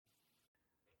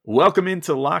Welcome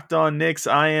into Locked On Knicks.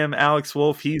 I am Alex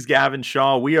Wolf. He's Gavin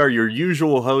Shaw. We are your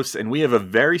usual hosts, and we have a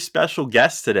very special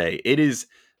guest today. It is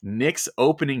Knicks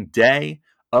opening day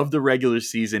of the regular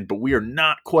season, but we are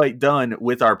not quite done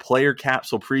with our player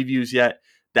capsule previews yet.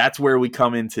 That's where we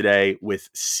come in today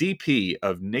with CP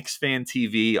of Knicks Fan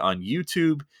TV on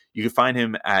YouTube. You can find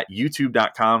him at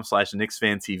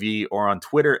youtube.com/KnicksFanTV or on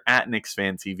Twitter at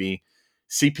KnicksFanTV.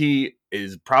 CP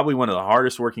is probably one of the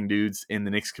hardest working dudes in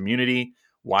the Knicks community.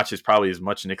 Watches probably as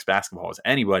much Knicks basketball as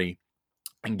anybody.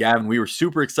 And Gavin, we were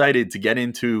super excited to get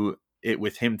into it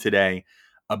with him today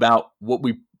about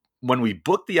when we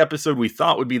booked the episode we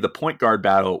thought would be the point guard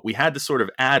battle. We had to sort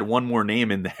of add one more name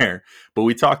in there, but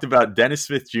we talked about Dennis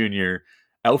Smith Jr.,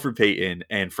 Elfrid Payton,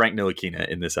 and Frank Ntilikina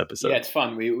in this episode. Yeah, it's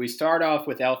fun. We start off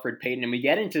with Elfrid Payton, and we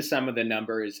get into some of the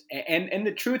numbers and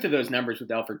the truth of those numbers with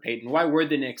Elfrid Payton. Why were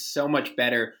the Knicks so much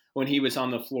better when he was on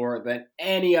the floor than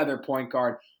any other point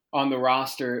guard on the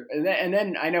roster? And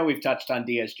then I know we've touched on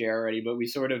DSJ already, but we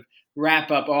sort of wrap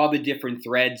up all the different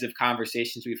threads of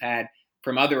conversations we've had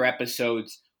from other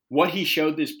episodes, what he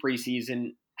showed this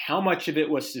preseason, how much of it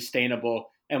was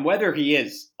sustainable, and whether he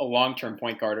is a long-term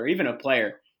point guard or even a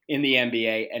player in the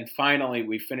NBA. And finally,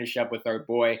 we finish up with our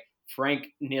boy, Frank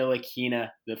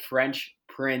Ntilikina, the French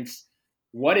Prince.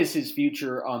 What is his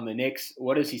future on the Knicks?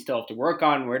 What does he still have to work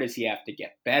on? Where does he have to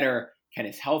get better? Can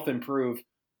his health improve?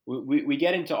 We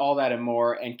get into all that and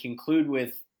more and conclude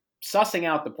with sussing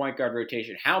out the point guard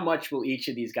rotation. How much will each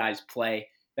of these guys play?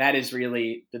 That is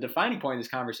really the defining point of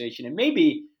this conversation. And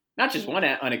maybe not just one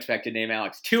unexpected name,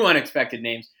 Alex, two unexpected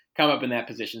names come up in that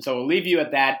position. So we'll leave you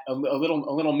at that, a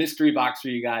little mystery box for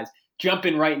you guys. Jump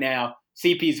in right now.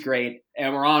 CP's great,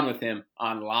 and we're on with him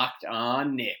on Locked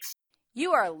On Knicks.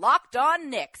 You are Locked On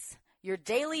Knicks, your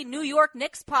daily New York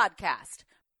Knicks podcast,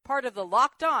 part of the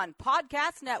Locked On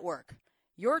Podcast Network.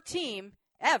 Your team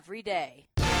every day.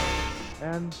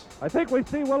 And I think we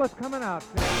see Willis coming out.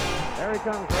 There he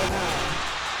comes right now.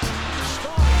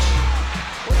 Starks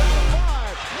without a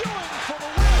five. Ewing for the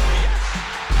win. Yes.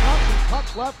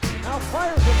 Puck left. Now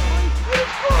fires it. And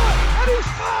he's good. And he's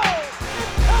fouled. It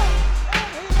counts. And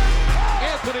he is fouled.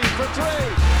 Anthony for three.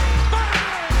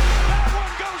 Bang! That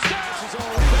one goes down. This is all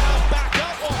rebound. Back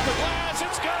up off the glass.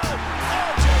 It's good.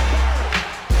 RJ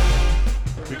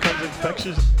Barrett. Becomes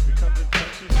infectious.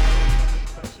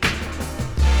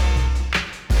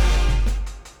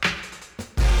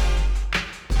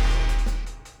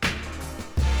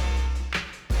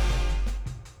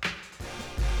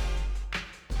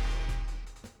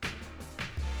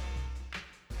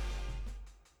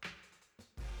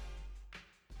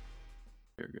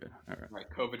 You're good. All right,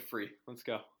 COVID free. Let's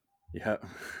go. Yeah.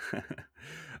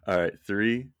 All right.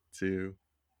 3, 2,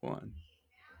 1.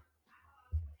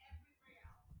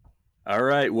 All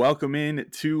right. Welcome in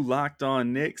to Locked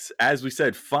On Knicks. As we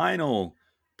said, final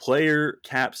player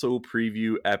capsule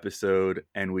preview episode,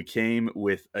 and we came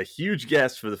with a huge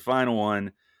guest for the final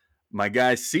one. My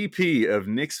guy CP of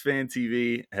Knicks Fan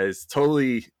TV has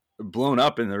totally blown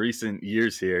up in the recent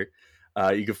years here.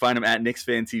 You can find him at Knicks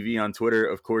Fan TV on Twitter.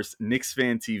 Of course, Knicks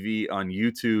Fan TV on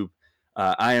YouTube.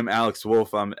 I am Alex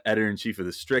Wolf. I'm editor-in-chief of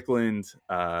the Strickland,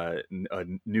 a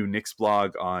new Knicks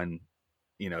blog on,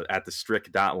 at the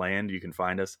strick.land. You can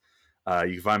find us.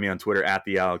 You can find me on Twitter at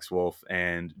the Alex Wolf,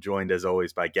 and joined as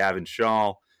always by Gavin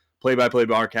Shaw, play-by-play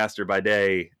barcaster by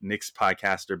day, Knicks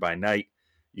podcaster by night.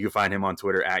 You can find him on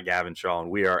Twitter at Gavin Shaw, and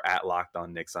we are at Locked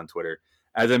On Knicks on Twitter.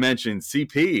 As I mentioned,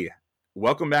 CP,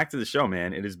 welcome back to the show,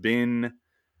 man. It has been,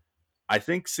 I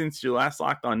think, since your last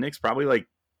Locked On Knicks, probably like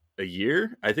a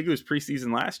year. I think it was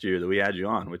preseason last year that we had you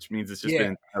on, which means it's just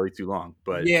been probably too long.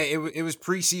 But yeah, it was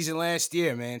preseason last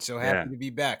year, man. So happy to be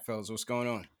back, fellas. What's going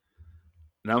on?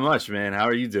 Not much, man. How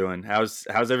are you doing? How's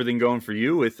everything going for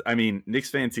you? Knicks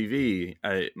Fan TV,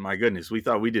 my goodness, we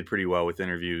thought we did pretty well with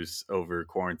interviews over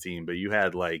quarantine, but you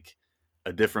had like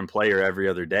a different player every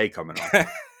other day coming on.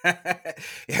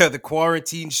 Yeah, the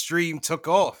quarantine stream took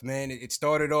off, man. It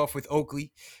started off with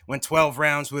Oakley, went 12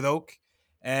 rounds with Oak,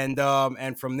 and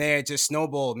from there it just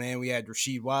snowballed, man. We had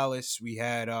Rasheed Wallace, we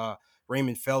had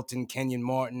Raymond Felton, Kenyon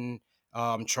Martin,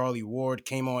 Charlie Ward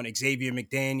came on, Xavier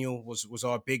McDaniel was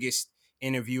our biggest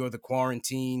interview of the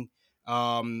quarantine.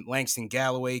 Langston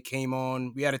Galloway came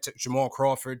on. We had Jamal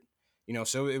Crawford,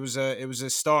 so it was a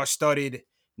star-studded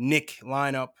Knick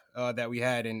lineup that we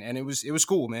had, and it was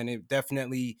cool, man. It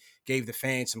definitely gave the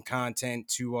fans some content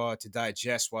to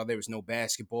digest while there was no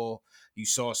basketball. You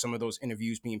saw some of those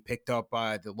interviews being picked up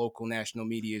by the local national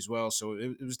media as well, so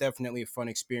it was definitely a fun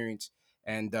experience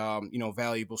and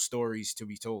valuable stories to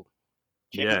be told.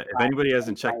 Yeah, if anybody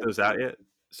hasn't checked those out yet,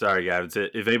 sorry, Gavin.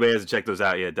 If anybody hasn't checked those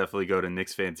out yet, definitely go to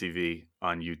Knicks Fan TV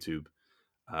on YouTube.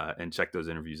 and check those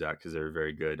interviews out because they're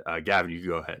very good. Gavin, you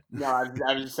go ahead. No,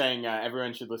 I was just saying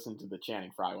everyone should listen to the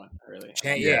Channing Frye one. Really,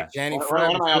 Channing Frye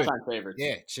one of my was good. all-time favorites.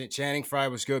 Yeah, Channing Frye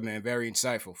was good, man. Very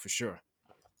insightful for sure.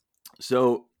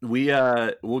 So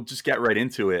we'll just get right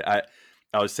into it. I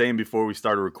was saying before we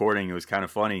started recording, it was kind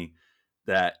of funny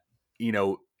that,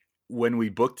 when we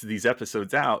booked these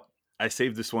episodes out, I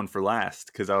saved this one for last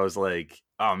because I was like,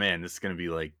 oh man, this is going to be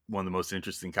like one of the most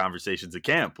interesting conversations at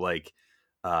camp. Like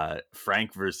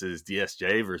Frank versus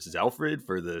DSJ versus Alfred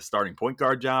for the starting point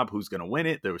guard job. Who's going to win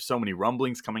it? There were so many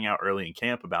rumblings coming out early in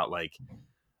camp about like,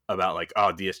 oh,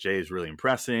 DSJ is really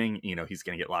impressing. He's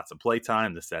going to get lots of play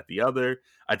time, this, that, the other.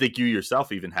 I think you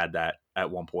yourself even had that at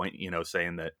one point,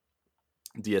 saying that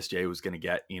DSJ was going to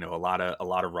get, a lot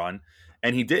of run.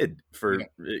 And he did for,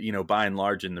 by and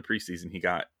large in the preseason, he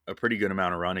got a pretty good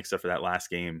amount of run, except for that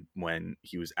last game when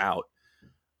he was out.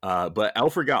 But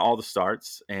Alfred got all the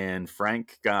starts and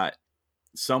Frank got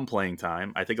some playing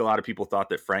time. I think a lot of people thought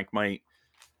that Frank might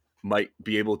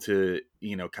be able to,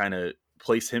 kind of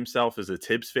place himself as a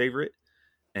Tibbs favorite.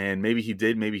 And maybe he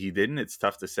did, maybe he didn't. It's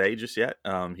tough to say just yet.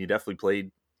 He definitely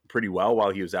played pretty well while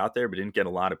he was out there, but didn't get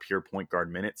a lot of pure point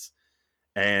guard minutes.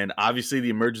 And obviously the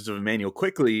emergence of Immanuel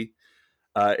Quickley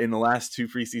in the last two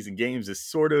preseason games is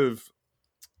sort of,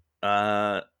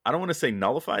 I don't want to say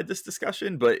nullified this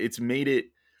discussion, but it's made it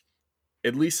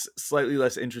at least slightly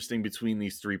less interesting between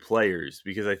these three players,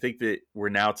 because I think that we're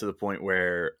now to the point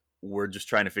where we're just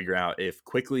trying to figure out if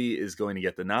Quickley is going to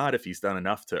get the nod, if he's done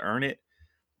enough to earn it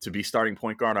to be starting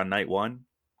point guard on night one,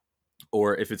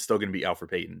 or if it's still going to be Elfrid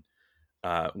Payton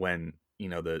when,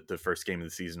 the first game of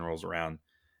the season rolls around.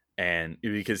 And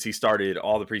because he started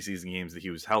all the preseason games that he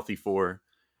was healthy for,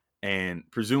 and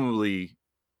presumably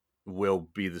will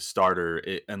be the starter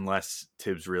unless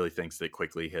Tibbs really thinks that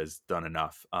Quickley has done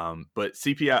enough. But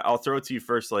CP, I'll throw it to you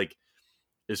first. Like,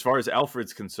 as far as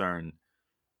Alfred's concerned,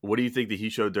 what do you think that he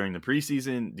showed during the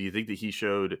preseason? Do you think that he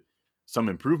showed some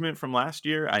improvement from last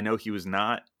year? I know he was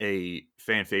not a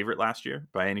fan favorite last year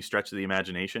by any stretch of the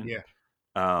imagination. Yeah.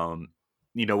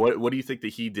 What do you think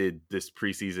that he did this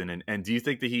preseason? And do you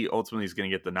think that he ultimately is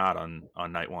going to get the nod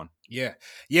on night one? Yeah.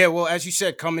 Yeah. Well, as you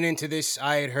said, coming into this,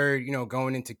 I had heard,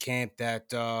 going into camp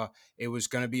that it was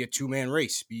going to be a 2-man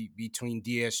race between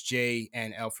DSJ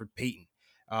and Elfrid Payton.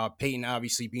 Payton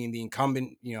obviously being the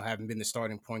incumbent, having been the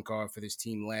starting point guard for this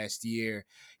team last year.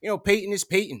 Payton is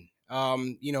Payton.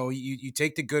 You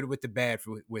take the good with the bad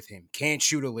with him. Can't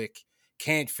shoot a lick,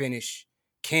 can't finish,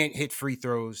 can't hit free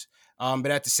throws.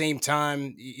 But at the same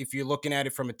time, if you're looking at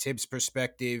it from a Tibbs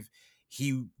perspective,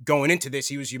 going into this,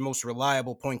 he was your most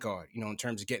reliable point guard, in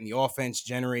terms of getting the offense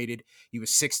generated. He was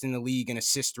 6th in the league in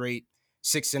assist rate,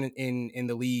 6th in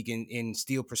the league in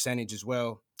steal percentage as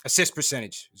well. Assist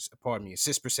percentage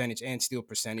and steal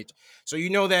percentage. So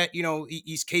that,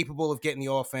 he's capable of getting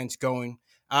the offense going.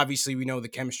 Obviously, we know the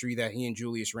chemistry that he and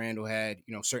Julius Randle had,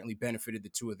 certainly benefited the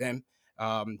two of them.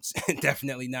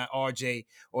 Definitely not RJ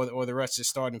or the rest of the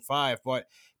starting five, but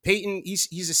Payton,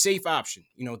 he's a safe option.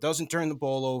 Doesn't turn the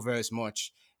ball over as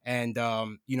much, and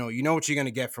you know what you're gonna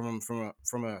get from him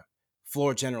from a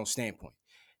floor general standpoint.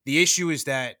 The issue is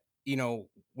that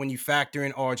when you factor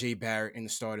in RJ Barrett in the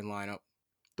starting lineup,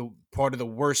 the part of the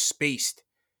worst spaced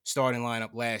starting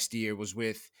lineup last year was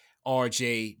with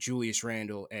RJ, Julius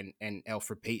Randle, and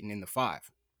Elfrid Payton in the 5.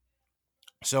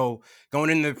 So going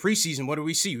into the preseason, what do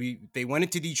we see? They went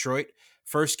into Detroit.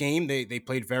 First game, they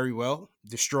played very well,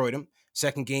 destroyed them.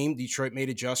 Second game, Detroit made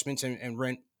adjustments and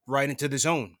went right into the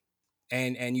zone.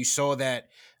 And you saw that,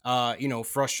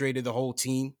 frustrated the whole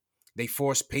team. They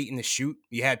forced Payton to shoot.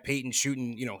 You had Payton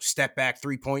shooting, step back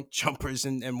 3-point jumpers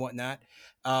and whatnot.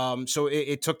 So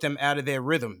it took them out of their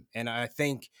rhythm. And I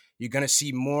think you're going to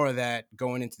see more of that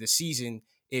going into the season.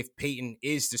 If Payton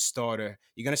is the starter,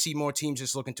 you're going to see more teams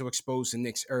just looking to expose the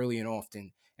Knicks early and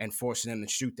often and forcing them to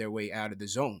shoot their way out of the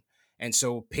zone. And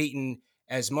so Payton,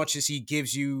 as much as he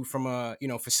gives you from a,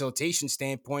 facilitation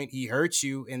standpoint, he hurts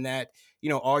you in that,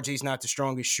 RJ's not the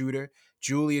strongest shooter.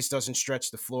 Julius doesn't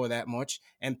stretch the floor that much,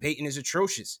 and Payton is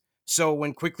atrocious. So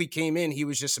when Quickley came in, he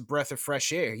was just a breath of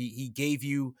fresh air. He gave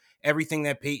you everything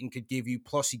that Payton could give you,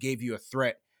 plus he gave you a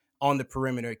threat on the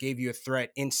perimeter. It gave you a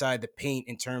threat inside the paint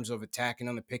in terms of attacking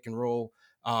on the pick and roll.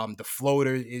 The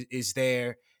floater is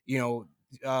there.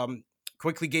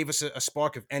 Quickley gave us a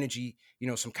spark of energy,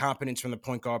 some competence from the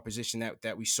point guard position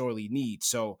that we sorely need.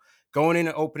 So going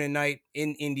into opening night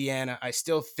in Indiana, I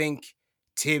still think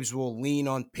Tibbs will lean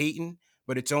on Payton,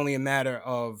 but it's only a matter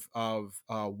of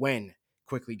when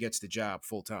Quickley gets the job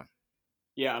full time.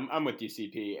 Yeah, I'm with you,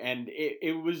 CP. And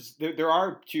it was there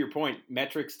are, to your point,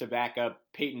 metrics to back up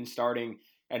Payton starting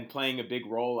and playing a big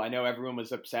role. I know everyone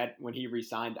was upset when he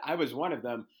resigned. I was one of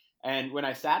them. And when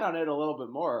I sat on it a little bit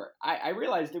more, I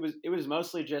realized it was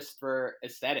mostly just for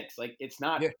aesthetics. Like, it's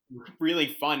not really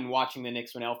fun watching the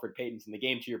Knicks when Elfrid Payton's in the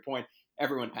game. To your point,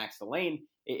 everyone packs the lane.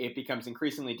 It becomes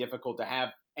increasingly difficult to have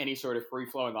any sort of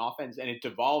free-flowing offense, and it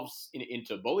devolves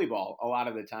into bully ball a lot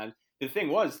of the time. The thing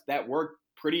was, that worked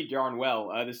pretty darn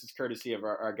well. This is courtesy of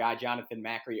our guy, Jonathan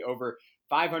Macri. Over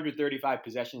 535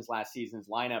 possessions last season's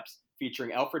lineups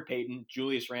featuring Elfrid Payton,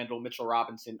 Julius Randle, Mitchell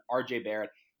Robinson, RJ Barrett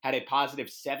had a positive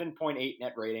 7.8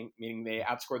 net rating, meaning they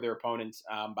outscored their opponents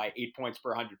by 8 points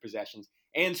per 100 possessions,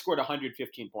 and scored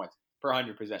 115 points per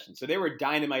 100 possessions. So they were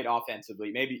dynamite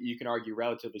offensively. Maybe you can argue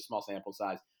relatively small sample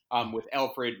size with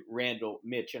Elfrid, Randle,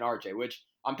 Mitch, and RJ, which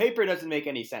on paper doesn't make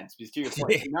any sense because, to your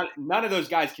point, none of those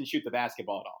guys can shoot the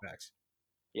basketball at all. Thanks.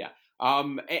 Yeah.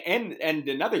 And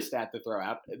another stat to throw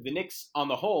out, the Knicks on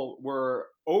the whole were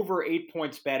over 8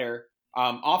 points better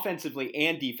offensively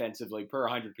and defensively per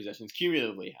 100 possessions,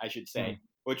 cumulatively, I should say,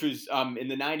 which was in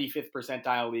the 95th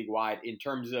percentile league-wide in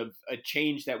terms of a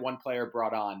change that one player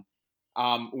brought on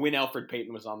when Elfrid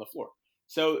Payton was on the floor.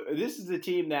 So this is a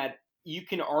team that you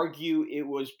can argue it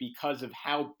was because of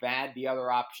how bad the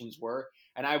other options were.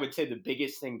 And I would say the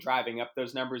biggest thing driving up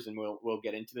those numbers, and we'll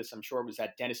get into this, I'm sure, was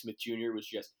that Dennis Smith Jr. was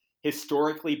just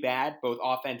historically bad, both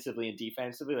offensively and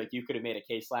defensively. Like, you could have made a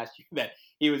case last year that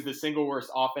he was the single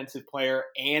worst offensive player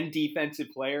and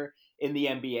defensive player in the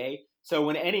NBA. So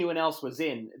when anyone else was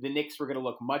in, the Knicks were going to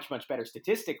look much, much better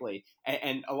statistically.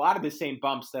 And a lot of the same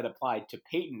bumps that applied to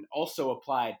Payton also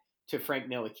applied to Frank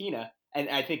Ntilikina. And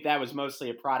I think that was mostly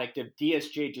a product of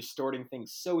DSJ distorting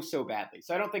things so badly.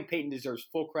 So I don't think Payton deserves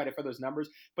full credit for those numbers,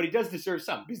 but he does deserve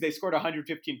some because they scored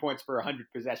 115 points per 100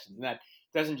 possessions. And that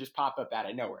doesn't just pop up out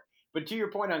of nowhere. But to your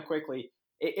point on Quickley,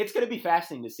 it's going to be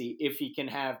fascinating to see if he can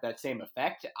have that same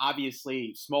effect.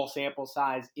 Obviously, small sample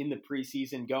size in the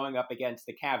preseason going up against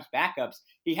the Cavs backups,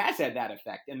 he has had that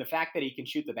effect. And the fact that he can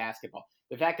shoot the basketball,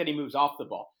 the fact that he moves off the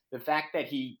ball, the fact that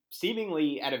he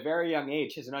seemingly at a very young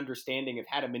age has an understanding of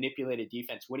how to manipulate a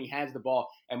defense when he has the ball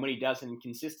and when he doesn't, and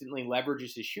consistently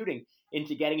leverages his shooting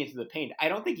into getting into the paint. I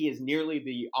don't think he has nearly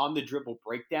the on-the-dribble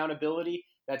breakdown ability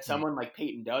that someone like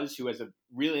Payton does, who has a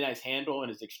really nice handle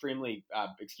and is extremely,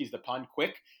 excuse the pun,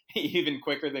 quick, even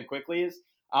quicker than Quickley is.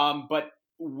 But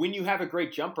when you have a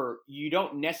great jumper, you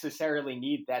don't necessarily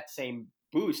need that same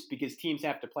boost because teams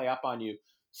have to play up on you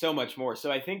so much more.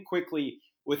 So I think Quickley,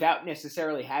 without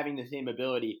necessarily having the same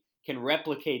ability, can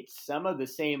replicate some of the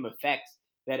same effects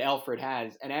that Elfrid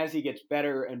has. And as he gets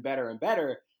better and better and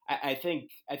better, I think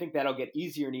that'll get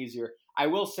easier and easier. I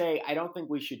will say I don't think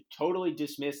we should totally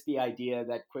dismiss the idea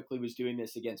that Quickley was doing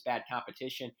this against bad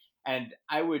competition. And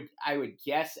I would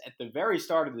guess at the very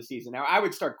start of the season. Now, I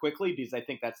would start Quickley because I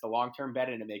think that's the long-term bet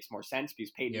and it makes more sense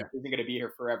because Payton isn't going to be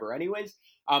here forever anyways.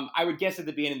 I would guess at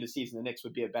the beginning of the season, the Knicks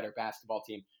would be a better basketball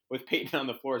team with Payton on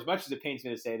the floor, as much as it pains me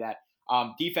to say that.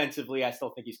 Defensively, I still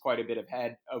think he's quite a bit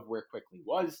ahead of where Quickley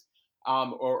was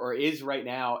or is right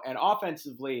now. And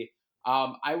offensively,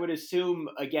 I would assume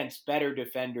against better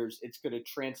defenders, it's going to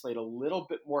translate a little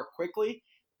bit more quickly.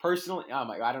 Personally, oh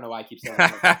my God, I don't know why I keep saying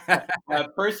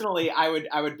that. Personally, I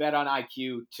would bet on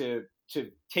IQ to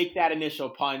take that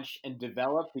initial punch and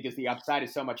develop because the upside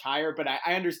is so much higher. But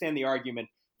I understand the argument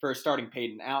for starting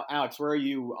Payton. Alex, where are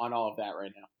you on all of that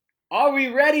right now? Are we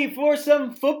ready for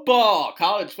some football?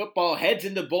 College football heads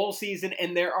into bowl season,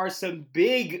 and there are some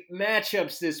big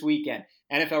matchups this weekend.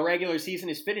 NFL regular season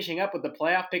is finishing up with the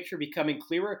playoff picture becoming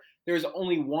clearer. There is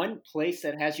only one place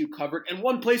that has you covered and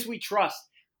one place we trust,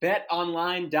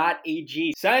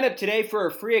 betonline.ag. Sign up today for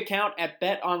a free account at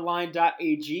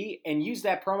betonline.ag and use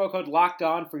that promo code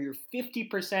LOCKEDON for your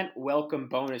 50% welcome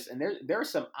bonus. And there are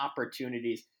some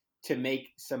opportunities to make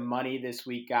some money this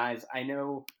week, guys. I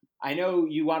know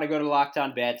you want to go to Locked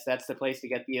On Bets. That's the place to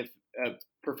get the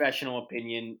professional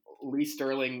opinion. Lee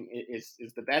Sterling is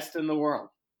the best in the world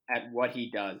at what he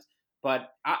does. But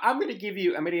I'm going to give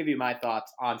you my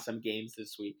thoughts on some games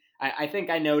this week. I think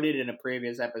I noted in a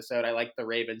previous episode, I like the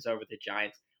Ravens over the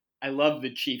Giants. I love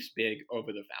the Chiefs big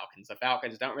over the Falcons. The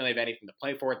Falcons don't really have anything to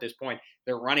play for at this point.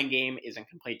 Their running game is in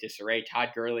complete disarray. Todd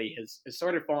Gurley has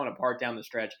sort of fallen apart down the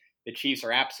stretch. The Chiefs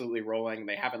are absolutely rolling.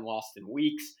 They haven't lost in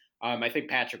weeks. I think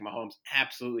Patrick Mahomes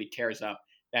absolutely tears up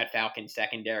that Falcons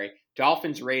secondary.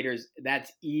 Dolphins, Raiders,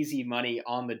 that's easy money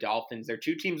on the Dolphins. They're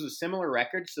two teams with similar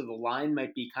records, so the line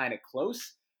might be kind of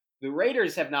close. The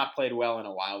Raiders have not played well in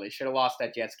a while. They should have lost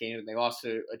that Jets game, and they lost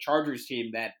to a Chargers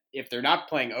team that, if they're not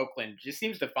playing Oakland, just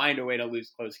seems to find a way to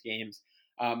lose close games.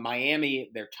 Miami,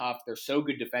 they're tough. They're so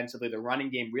good defensively. The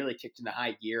running game really kicked into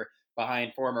high gear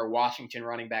behind former Washington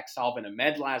running back Salvin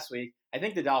Ahmed last week. I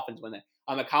think the Dolphins win that.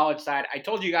 On the college side, I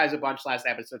told you guys a bunch last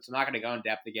episode, so I'm not going to go in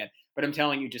depth again, but I'm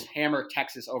telling you, just hammer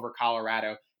Texas over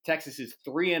Colorado. Texas is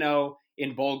 3-0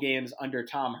 in bowl games under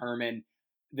Tom Herman.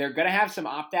 They're going to have some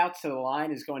opt-outs, so the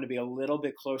line is going to be a little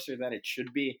bit closer than it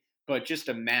should be, but just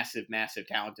a massive, massive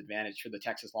talent advantage for the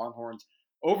Texas Longhorns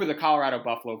over the Colorado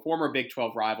Buffalo, former Big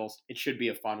 12 rivals. It should be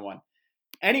a fun one.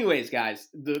 Anyways, guys,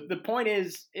 the point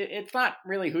is, it's not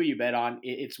really who you bet on,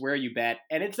 it's where you bet,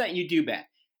 and it's that you do bet.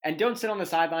 And don't sit on the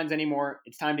sidelines anymore.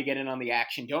 It's time to get in on the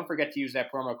action. Don't forget to use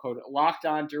that promo code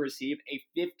LOCKEDON to receive a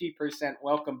 50%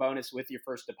 welcome bonus with your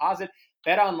first deposit.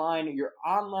 Bet Online, your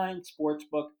online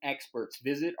sportsbook experts.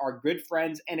 Visit our good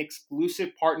friends and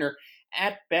exclusive partner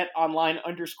at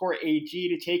betonline_AG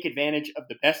to take advantage of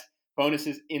the best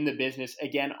bonuses in the business.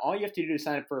 Again, all you have to do to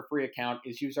sign up for a free account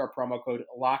is use our promo code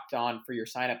LOCKEDON for your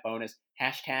sign-up bonus.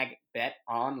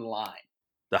 #BetOnline.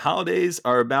 The holidays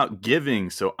are about giving,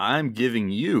 so I'm giving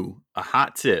you a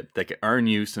hot tip that can earn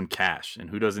you some cash. And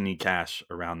who doesn't need cash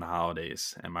around the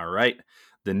holidays? Am I right?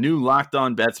 The new Locked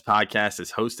On Bets podcast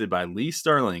is hosted by Lee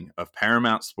Sterling of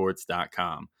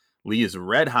ParamountSports.com. Lee is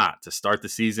red hot to start the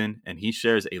season, and he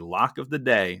shares a lock of the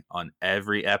day on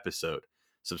every episode.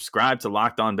 Subscribe to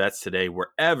Locked On Bets today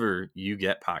wherever you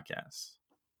get podcasts.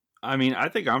 I mean, I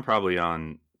think I'm probably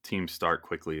on team start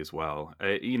quickly as well.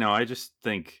 I just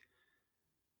think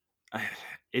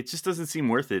it just doesn't seem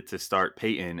worth it to start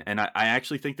Peyton. And I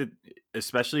actually think that,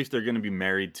 especially if they're going to be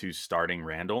married to starting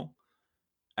Randall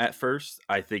at first,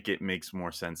 I think it makes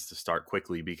more sense to start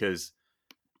quickly because,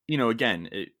 again,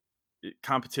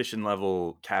 competition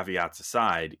level caveats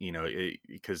aside,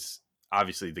 because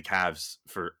obviously the Cavs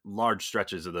for large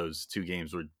stretches of those two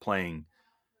games were playing,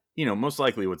 most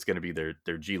likely what's going to be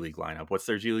their G League lineup. What's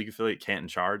their G League affiliate? Canton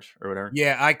Charge or whatever?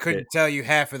 Yeah, I couldn't tell you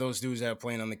half of those dudes that are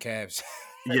playing on the Cavs.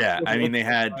 Yeah, I mean, they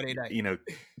had,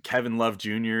 Kevin Love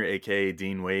Jr., a.k.a.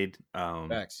 Dean Wade,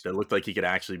 that looked like he could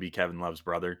actually be Kevin Love's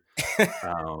brother.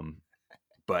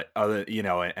 But other,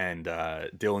 and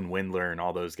Dylan Windler and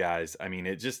all those guys. I mean,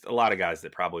 it's just a lot of guys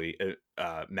that probably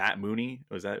Matt Mooney,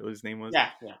 was that what his name was? Yeah,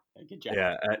 good job.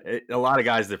 Yeah, a lot of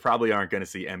guys that probably aren't going to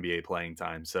see NBA playing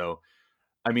time. So,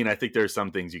 I mean, I think there's some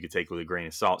things you could take with a grain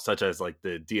of salt, such as like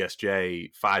the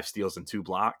DSJ 5 steals and 2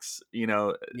 blocks.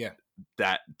 Yeah,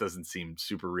 that doesn't seem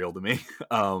super real to me.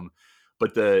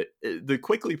 But the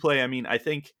quickly play, I mean, I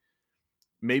think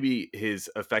maybe his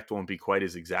effect won't be quite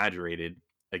as exaggerated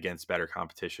against better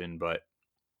competition, but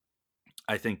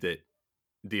I think that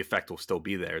the effect will still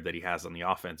be there that he has on the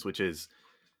offense, which is,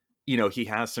 he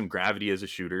has some gravity as a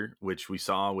shooter, which we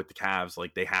saw with the Cavs.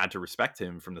 Like, they had to respect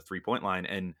him from the 3-point line,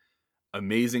 and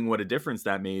amazing what a difference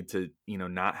that made to,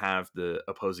 not have the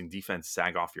opposing defense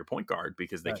sag off your point guard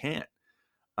because they can't.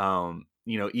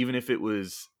 Even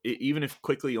if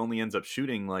Quickly only ends up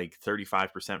shooting like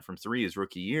 35% from 3 his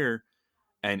rookie year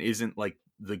and isn't like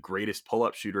the greatest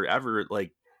pull-up shooter ever,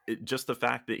 like just the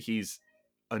fact that he's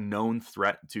a known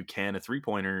threat to can a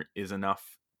 3-pointer is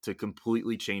enough to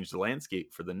completely change the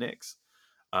landscape for the Knicks.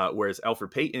 Whereas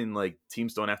Elfrid Payton, like,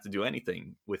 teams don't have to do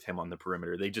anything with him on the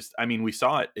perimeter. They just, I mean, we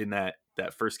saw it in that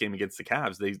first game against the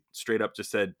Cavs. They straight up just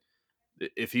said,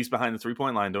 if he's behind the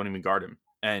 3-point line, don't even guard him.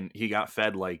 And he got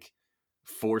fed like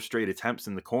 4 straight attempts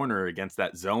in the corner against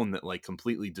that zone that like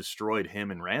completely destroyed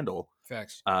him and Randall.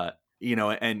 Facts.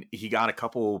 And he got a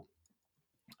couple,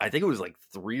 I think it was like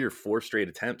 3 or 4 straight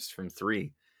attempts from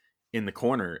 3 in the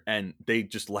corner, and they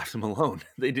just left him alone.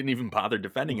 They didn't even bother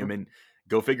defending him, and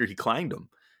go figure, he clanged him.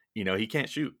 He can't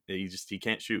shoot. He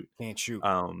can't shoot. Can't shoot.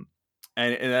 And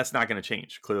that's not going to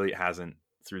change. Clearly it hasn't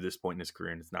through this point in his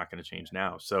career, and it's not going to change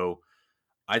now. So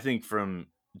I think from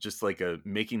just like a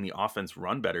making the offense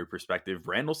run better perspective,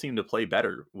 Randall seemed to play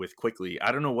better with Quickly.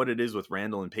 I don't know what it is with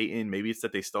Randall and Payton. Maybe it's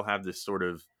that they still have this sort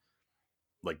of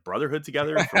like brotherhood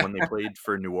together from when they played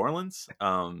for New Orleans.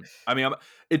 I mean,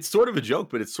 it's sort of a joke,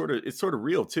 but it's sort of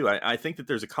real too. I think that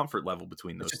there's a comfort level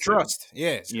between those. It's a trust.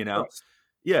 Yeah. Trust.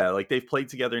 Yeah. Like, they've played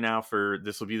together now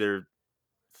this will be their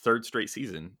 3rd straight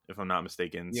season, if I'm not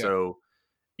mistaken. Yeah. So,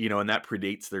 and that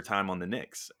predates their time on the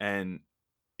Knicks. And,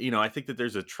 I think that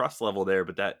there's a trust level there,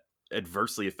 but that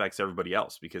adversely affects everybody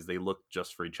else because they look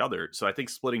just for each other. So I think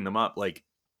splitting them up, like,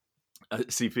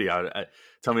 CP,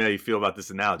 tell me how you feel about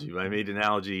this analogy. I made an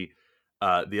analogy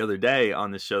the other day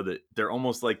on this show that they're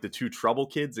almost like the 2 trouble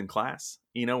kids in class,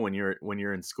 when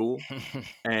you're in school,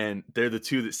 and they're the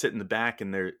 2 that sit in the back,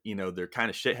 and they're kind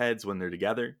of shitheads when they're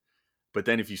together. But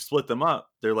then if you split them up,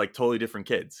 they're like totally different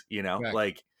kids,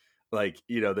 right.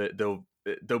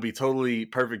 They'll be totally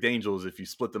perfect angels if you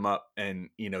split them up and,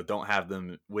 don't have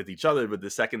them with each other. But the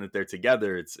second that they're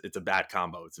together, it's a bad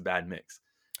combo. It's a bad mix.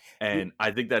 And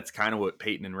I think that's kind of what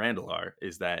Payton and Randall are,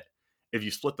 is that if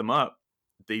you split them up,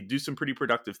 they do some pretty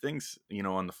productive things,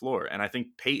 on the floor. And I think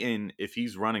Payton, if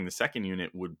he's running the second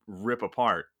unit, would rip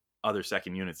apart other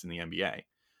second units in the NBA.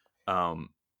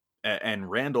 And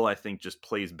Randall, I think, just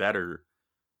plays better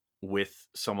with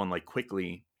someone like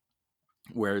Quickley,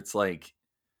 where it's like,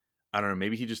 I don't know,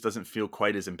 maybe he just doesn't feel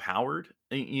quite as empowered,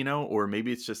 or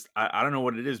maybe it's just, I don't know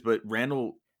what it is, but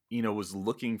Randall, was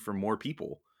looking for more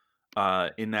people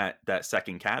in that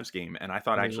second Cavs game. And I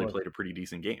thought actually played a pretty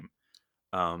decent game.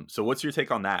 So what's your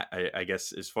take on that? I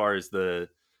guess, as far as the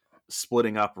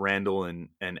splitting up Randall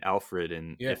and Alfred,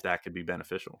 and if that could be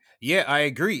beneficial. Yeah, I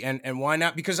agree. And why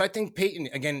not? Because I think Payton,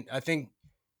 again, I think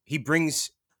he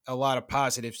brings a lot of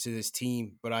positives to this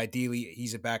team, but ideally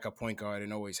he's a backup point guard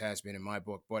and always has been in my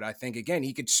book. But I think, again,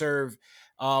 he could serve.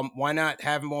 Why not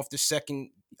have him on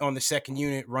the second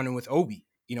unit running with Obi?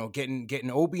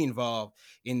 Getting Obi involved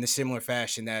in the similar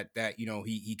fashion that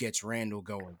he gets Randall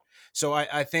going. So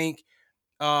I think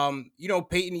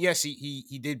Payton, yes,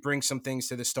 he did bring some things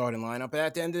to the starting lineup, but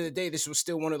at the end of the day, this was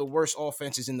still one of the worst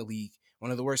offenses in the league,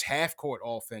 one of the worst half-court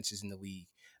offenses in the league.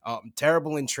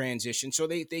 Terrible in transition, so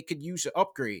they could use an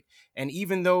upgrade. And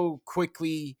even though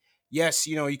Quickley, yes,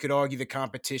 you could argue the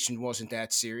competition wasn't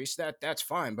that serious, that's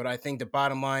fine. But I think the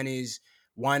bottom line is,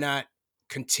 why not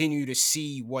continue to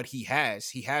see what he has?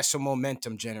 He has some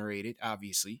momentum generated,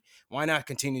 obviously. Why not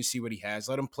continue to see what he has?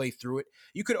 Let him play through it.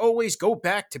 You could always go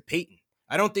back to Payton.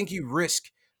 I don't think you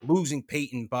risk losing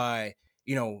Payton by,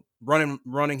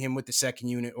 running him with the second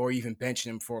unit or even benching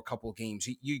him for a couple of games.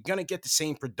 You're going to get the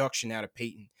same production out of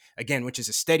Payton, again, which is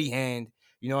a steady hand,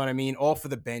 you know what I mean? All for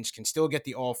the bench, can still get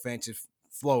the offensive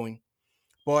flowing.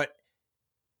 But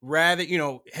rather,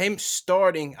 him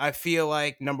starting, I feel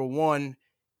like, number one,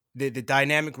 the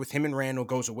dynamic with him and Randall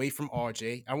goes away from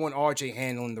RJ. I want RJ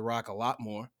handling the rock a lot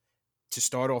more to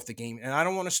start off the game. And I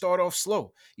don't want to start off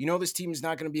slow. This team is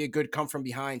not going to be a good come from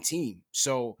behind team.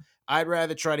 So I'd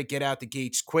rather try to get out the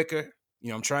gates quicker.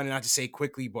 I'm trying not to say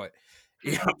quickly, but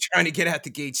I'm trying to get out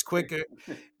the gates quicker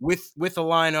with a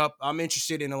lineup. I'm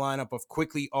interested in a lineup of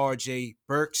Quickley, RJ,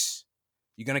 Burks.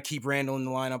 You're going to keep Randall in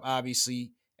the lineup,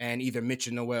 obviously, and either Mitch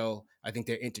or Noel. I think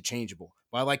they're interchangeable.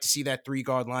 But I like to see that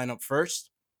 3-guard lineup first.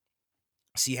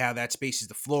 See how that spaces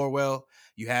the floor well.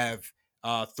 You have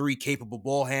 3 capable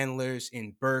ball handlers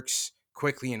in Burks,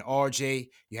 Quickley, and RJ.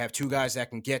 You have 2 guys that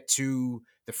can get to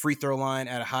the free throw line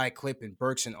at a high clip in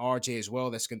Burks and RJ as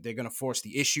well. They're going to force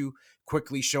the issue.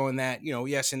 Quickley showing that,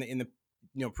 yes, in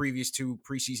the previous 2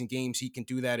 preseason games, he can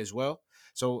do that as well.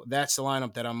 So that's the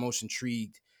lineup that I'm most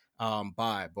intrigued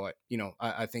by. But,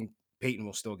 I think Payton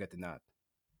will still get the nod.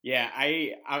 Yeah,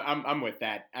 I'm with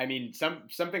that. I mean,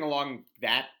 something along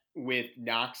that with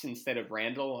Knox instead of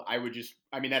Randall,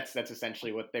 that's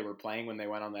essentially what they were playing when they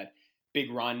went on that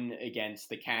big run against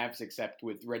the Cavs, except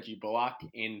with Reggie Bullock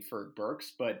in for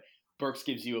Burks. But Burks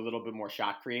gives you a little bit more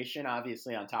shot creation,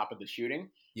 obviously, on top of the shooting.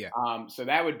 Yeah. So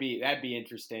that'd be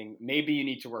interesting. Maybe you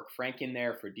need to work Frank in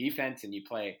there for defense, and you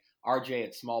play RJ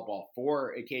at small ball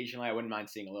 4 occasionally. I wouldn't mind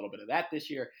seeing a little bit of that this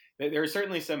year. There are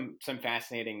certainly some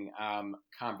fascinating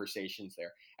conversations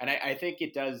there. And I think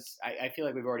it does – I feel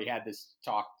like we've already had this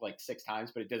talk like 6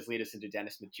 times, but it does lead us into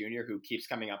Dennis Smith Jr., who keeps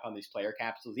coming up on these player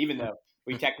capsules, even though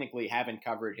we technically haven't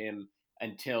covered him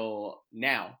until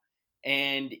now.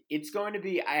 And it's going to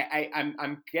be –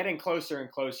 I'm getting closer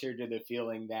and closer to the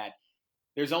feeling that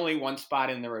there's only one spot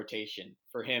in the rotation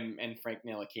for him and Frank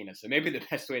Ntilikina. So maybe the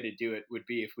best way to do it would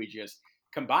be if we just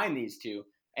combine these two.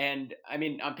 And I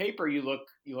mean, on paper, you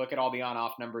look at all the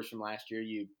on-off numbers from last year.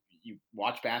 You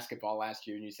watch basketball last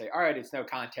year and you say, all right, it's no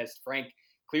contest. Frank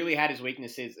clearly had his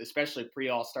weaknesses, especially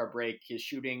pre-All-Star break. His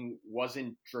shooting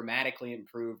wasn't dramatically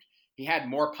improved. He had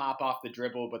more pop off the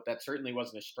dribble, but that certainly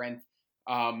wasn't a strength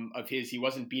of his. He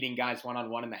wasn't beating guys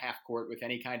one-on-one in the half court with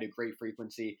any kind of great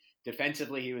frequency.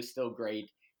 Defensively, he was still great.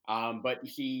 But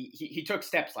he took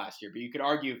steps last year. But you could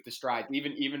argue if the strides,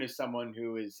 even as someone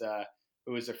who is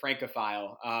a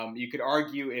Francophile, you could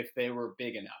argue if they were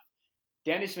big enough.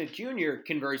 Dennis Smith Jr.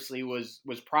 conversely was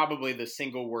probably the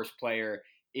single worst player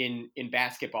in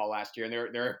basketball last year, and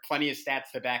there are plenty of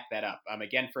stats to back that up.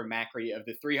 Again, for Macri, of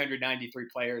the 393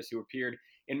 players who appeared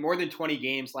in more than 20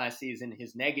 games last season,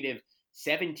 his negative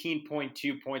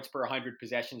 17.2 points per 100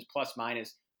 possessions plus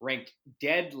minus ranked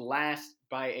dead last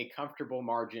by a comfortable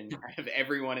margin of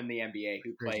everyone in the NBA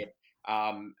who played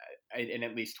in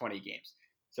at least 20 games.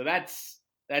 So that's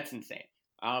insane.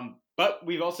 But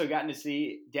we've also gotten to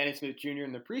see Dennis Smith Jr.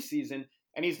 in the preseason,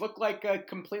 and he's looked like a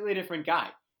completely different guy.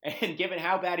 And given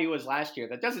how bad he was last year,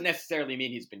 that doesn't necessarily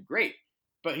mean he's been great,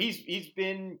 but he's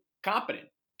been competent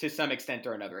to some extent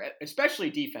or another, especially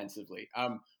defensively.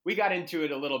 We got into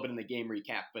it a little bit in the game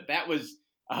recap, but that was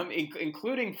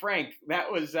including Frank.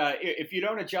 That was, if you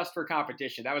don't adjust for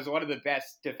competition, that was one of the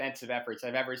best defensive efforts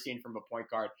I've ever seen from a point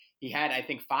guard. He had, I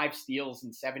think, 5 steals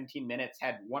in 17 minutes,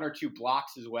 had 1 or 2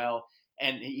 blocks as well.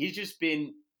 And he's just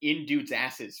been in dudes'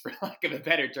 asses, for lack of a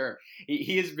better term.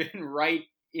 He has been right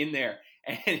in there.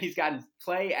 And he's gotten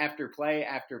play after play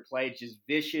after play, just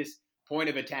vicious point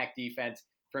of attack defense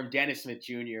from Dennis Smith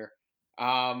Jr.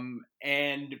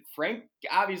 And Frank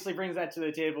obviously brings that to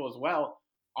the table as well.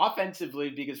 Offensively,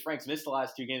 because Frank's missed the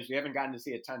last 2 games, we haven't gotten to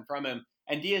see a ton from him.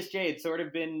 And DSJ, it's sort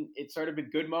of been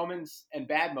good moments and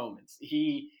bad moments.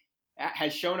 He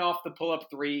has shown off the pull-up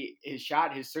 3. His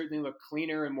shot has certainly looked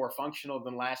cleaner and more functional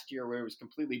than last year, where it was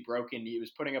completely broken. He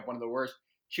was putting up one of the worst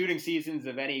shooting seasons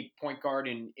of any point guard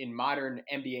in modern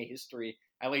NBA history,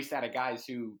 at least out of guys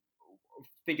who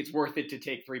think it's worth it to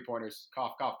take 3-pointers.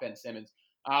 Cough, cough, Ben Simmons.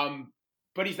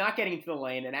 But he's not getting into the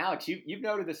lane. And Alex, you've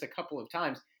noted this a couple of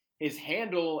times. His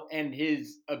handle and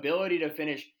his ability to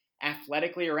finish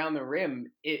athletically around the rim,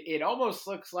 it almost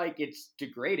looks like it's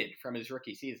degraded from his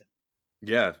rookie season.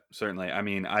 Yeah, certainly. I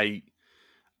mean, I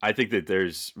think that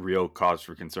there's real cause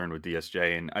for concern with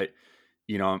DSJ, and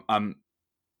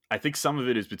I think some of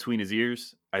it is between his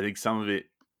ears. I think some of it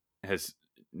has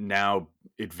now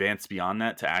advanced beyond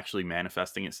that to actually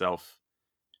manifesting itself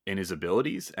in his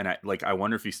abilities. And I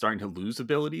wonder if he's starting to lose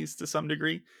abilities to some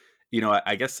degree.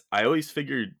 I guess I always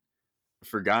figured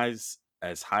for guys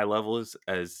as high level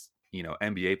as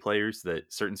NBA players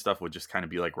that certain stuff would just kind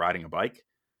of be like riding a bike.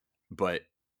 But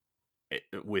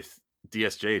with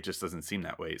DSJ, it just doesn't seem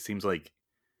that way. It seems like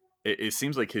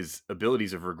his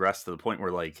abilities have regressed to the point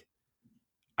where, like,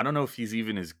 I don't know if he's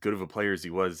even as good of a player as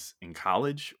he was in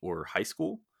college or high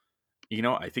school.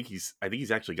 I think he's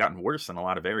actually gotten worse in a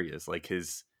lot of areas. Like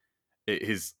his,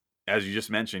 as you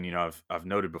just mentioned, I've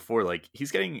noted before, like he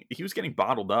was getting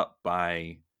bottled up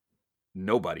by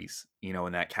nobodies, in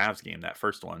that Cavs game, that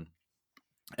first one.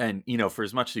 And, for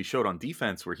as much as he showed on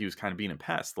defense where he was kind of being a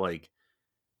pest, like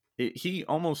he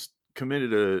almost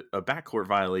committed a backcourt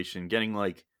violation, getting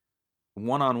like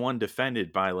one-on-one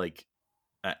defended by, like,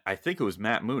 I think it was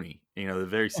Matt Mooney, the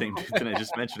very same dude that I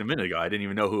just mentioned a minute ago. I didn't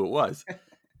even know who it was.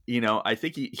 I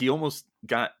think he almost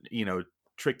got,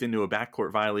 tricked into a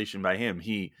backcourt violation by him.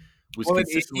 He was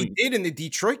consistently... He did in the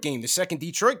Detroit game, the second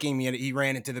Detroit game, he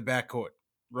ran into the backcourt.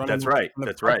 That's right.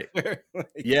 That's right.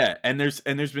 Yeah. And there's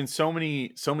been so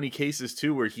many cases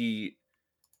too, where he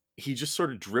just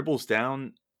sort of dribbles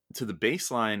down to the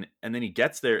baseline and then he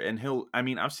gets there and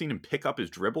I've seen him pick up his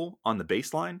dribble on the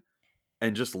baseline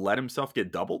and just let himself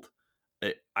get doubled.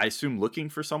 I assume looking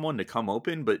for someone to come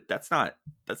open, but that's not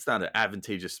an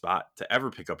advantageous spot to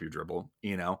ever pick up your dribble.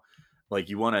 Like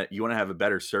you want to have a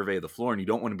better survey of the floor, and you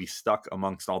don't want to be stuck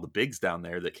amongst all the bigs down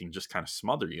there that can just kind of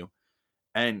smother you.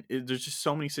 And there's just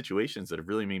so many situations that have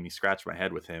really made me scratch my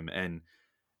head with him. And,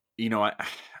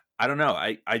 I don't know.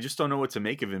 I just don't know what to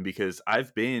make of him, because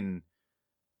I've been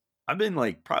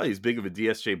like probably as big of a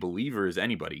DSJ believer as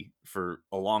anybody for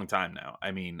a long time now.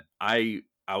 I mean, I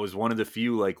was one of the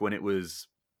few, like, when it was,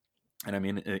 and I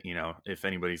mean, if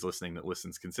anybody's listening that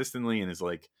listens consistently and is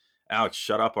like, Alex,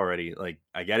 shut up already. Like,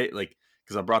 I get it. Like,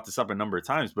 cause I brought this up a number of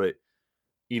times, but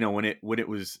when it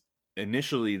was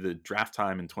initially the draft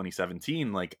time in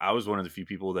 2017, like I was one of the few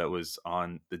people that was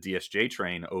on the DSJ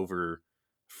train over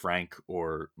Frank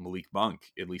or Malik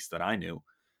Monk, at least that I knew.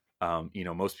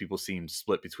 Most people seem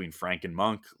split between Frank and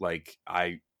Monk. Like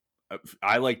I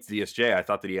liked DSJ. I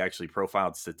thought that he actually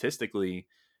profiled statistically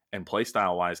and play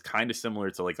style wise kind of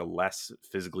similar to like a less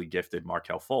physically gifted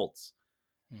Markelle Fultz.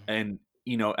 Mm-hmm. And,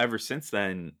 ever since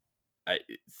then,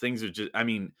 things are just, I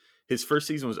mean, his first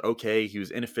season was okay. He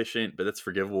was inefficient, but that's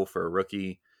forgivable for a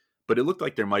rookie. But it looked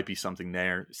like there might be something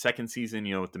there. Second season,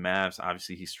 with the Mavs,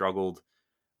 obviously he struggled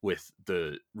with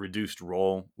the reduced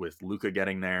role with Luka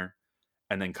getting there.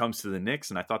 And then comes to the Knicks,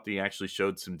 and I thought that he actually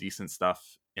showed some decent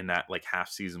stuff in that like half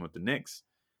season with the Knicks.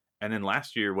 And then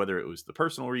last year, whether it was the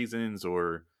personal reasons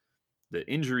or the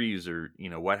injuries or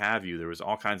what have you, there was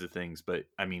all kinds of things. But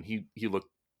I mean, he looked,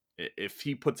 if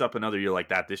he puts up another year like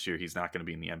that this year, he's not going to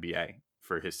be in the NBA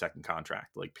for his second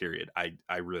contract, like, period.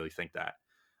 I really think that.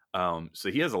 So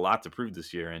he has a lot to prove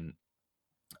this year, and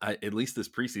at least this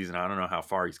preseason, I don't know how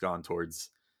far he's gone towards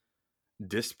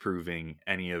disproving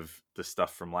any of the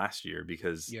stuff from last year,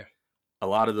 because a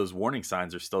lot of those warning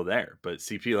signs are still there. But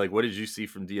CP, like, what did you see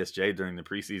from DSJ during the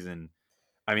preseason?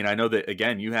 I mean, I know that,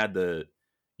 again, you had the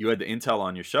intel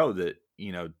on your show that,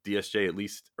 DSJ, at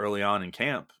least early on in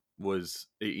camp, was,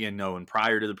 and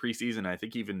prior to the preseason, I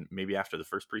think even maybe after the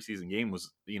first preseason game, was,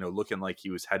 looking like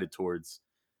he was headed towards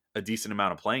a decent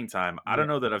amount of playing time. I don't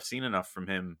know that I've seen enough from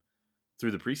him through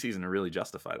the preseason to really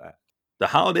justify that. The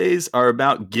holidays are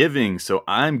about giving, so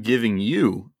I'm giving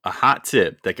you a hot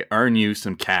tip that could earn you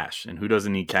some cash. And who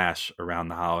doesn't need cash around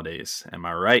the holidays? Am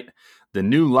I right? The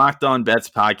new Locked On Bets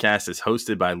podcast is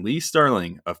hosted by Lee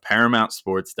Sterling of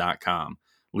ParamountSports.com.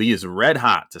 Lee is red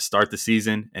hot to start the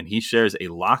season, and he shares a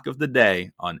lock of the day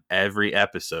on every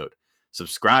episode.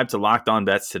 Subscribe to Locked On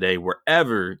Bets today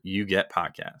wherever you get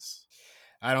podcasts.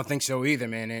 I don't think so either,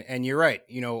 man. And you're right.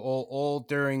 You know, all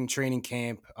during training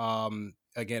camp,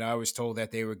 again, I was told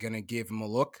that they were going to give him a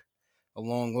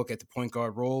long look at the point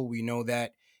guard role. We know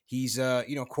that he's,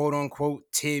 quote unquote,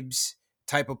 Tibbs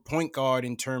type of point guard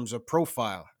in terms of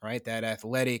profile, right? That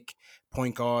athletic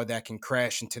point guard that can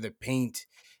crash into the paint,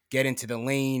 get into the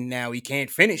lane. Now, he can't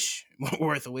finish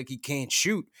worth a lick. He can't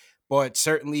shoot. But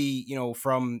certainly, you know,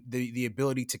 from the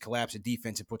ability to collapse a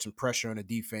defense and put some pressure on a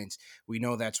defense, we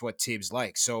know that's what Tibbs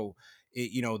likes. So,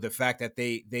 the fact that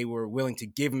they were willing to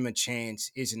give him a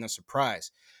chance isn't a surprise.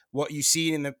 What you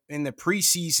see in the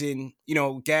preseason,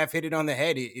 Gav hit it on the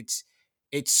head. It's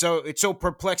so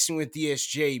perplexing with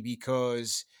DSJ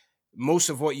because most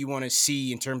of what you want to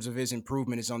see in terms of his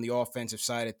improvement is on the offensive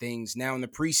side of things. Now in the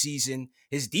preseason,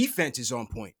 his defense is on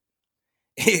point.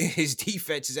 His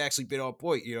defense has actually been on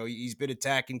point. He's been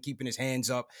attacking, keeping his hands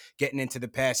up, getting into the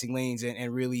passing lanes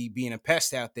and really being a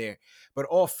pest out there. But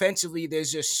offensively,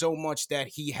 there's just so much that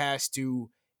he has to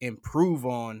improve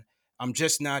on. I'm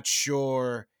just not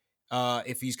sure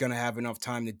if he's going to have enough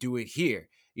time to do it here.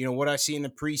 What I see in the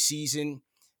preseason,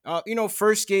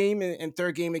 first game and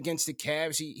third game against the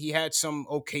Cavs, he had some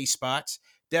okay spots.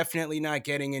 Definitely not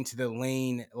getting into the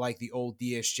lane like the old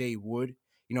DSJ would.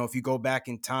 If you go back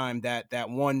in time, that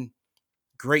one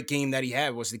great game that he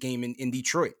had was the game in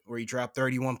Detroit where he dropped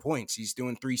 31 points. He's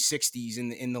doing 360s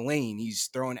in the lane. He's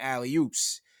throwing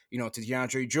alley-oops, to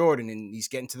DeAndre Jordan, and he's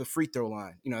getting to the free throw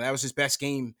line. That was his best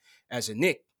game as a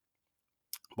Knick.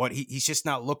 But he's just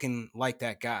not looking like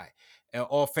that guy.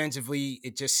 Offensively,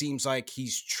 it just seems like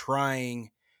he's trying.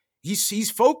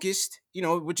 He's focused,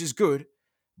 which is good.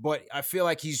 But I feel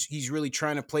like he's really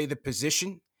trying to play the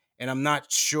position. And I'm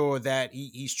not sure that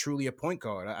he's truly a point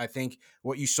guard. I think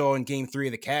what you saw in Game 3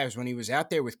 of the Cavs when he was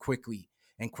out there with Quickley,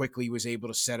 and Quickley was able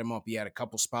to set him up. He had a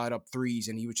couple spot-up threes,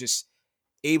 and he was just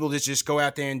able to just go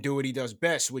out there and do what he does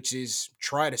best, which is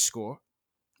try to score.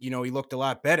 He looked a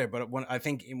lot better. But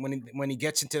when he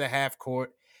gets into the half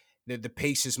court, the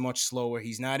pace is much slower.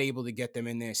 He's not able to get them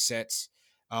in their sets.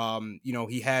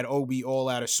 He had Obi all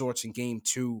out of sorts in Game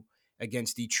 2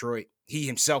 against Detroit. He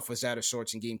himself was out of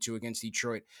sorts in Game 2 against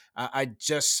Detroit. I'm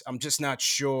just not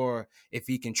sure if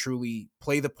he can truly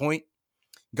play the point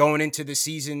going into the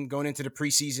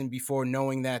preseason before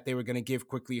knowing that they were going to give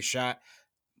Quickley a shot.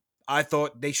 I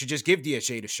thought they should just give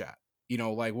DSJ a shot.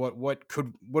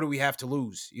 What do we have to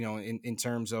lose, in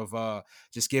terms of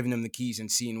just giving him the keys and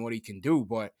seeing what he can do.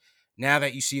 But now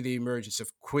that you see the emergence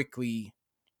of Quickley,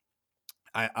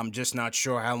 I'm just not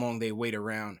sure how long they wait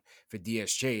around for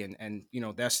DSJ. And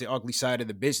that's the ugly side of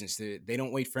the business. They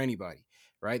don't wait for anybody,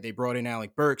 right? They brought in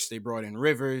Alec Burks. They brought in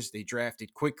Rivers. They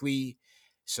drafted Quickley.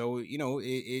 So,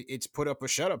 it's put up or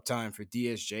shut up time for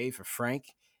DSJ, for Frank.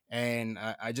 And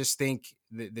I just think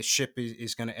the ship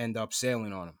is going to end up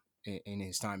sailing on him in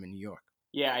his time in New York.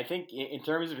 Yeah, I think in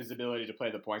terms of his ability to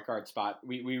play the point guard spot,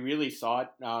 we really saw it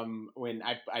when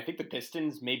I think the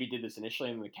Pistons maybe did this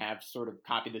initially, and the Cavs sort of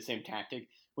copied the same tactic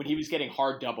when he was getting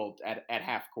hard doubled at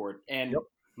half court. And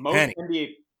most Panic. NBA.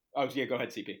 Oh yeah, go ahead,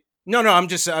 CP. No, I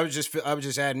was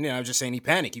just adding in. I was just saying he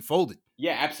panicked. He folded.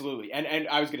 Yeah, absolutely. And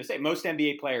I was going to say most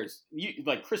NBA players,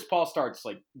 like Chris Paul, starts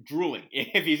like drooling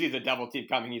if he sees a double team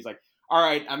coming. He's like, all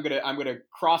right, I'm gonna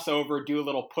cross over, do a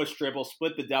little push dribble,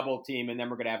 split the double team, and then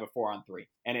we're gonna have a 4-on-3,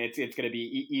 and it's gonna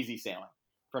be easy sailing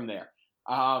from there.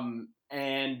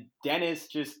 And Dennis,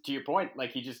 just to your point,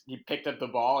 like he picked up the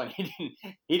ball and he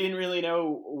didn't really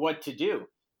know what to do,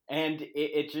 and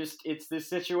it's this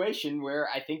situation where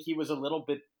I think he was a little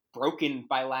bit broken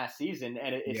by last season,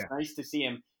 and it's nice to see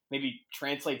him maybe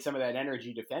translate some of that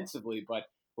energy defensively, but.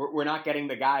 We're not getting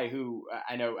the guy who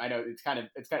I know it's kind of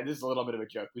this is a little bit of a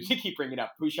joke. We keep bringing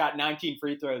up who shot 19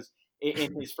 free throws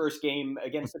in his first game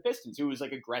against the Pistons, who was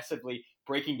like aggressively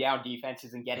breaking down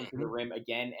defenses and getting to the rim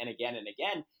again and again and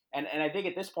again. And I think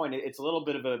at this point it's a little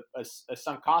bit of a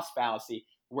sunk cost fallacy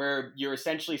where you're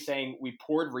essentially saying we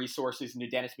poured resources into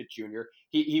Dennis Smith Jr.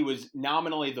 He was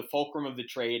nominally the fulcrum of the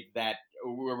trade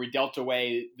where we dealt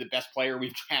away the best player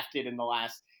we've drafted in the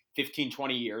last 15,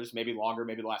 20 years, maybe longer,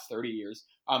 maybe the last 30 years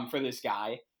for this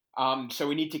guy. So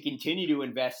we need to continue to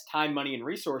invest time, money, and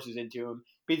resources into him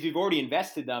because we've already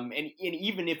invested them. And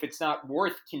even if it's not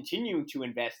worth continuing to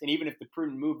invest, and even if the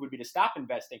prudent move would be to stop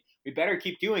investing, we better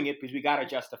keep doing it because we got to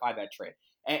justify that trade.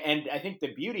 And I think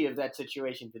the beauty of that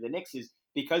situation for the Knicks is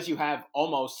because you have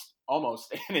almost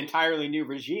an entirely new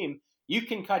regime, you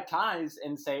can cut ties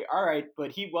and say, all right,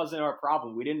 but he wasn't our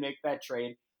problem. We didn't make that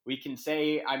trade. We can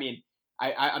say, I mean,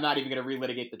 I'm not even going to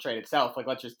relitigate the trade itself. Like,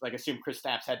 let's just assume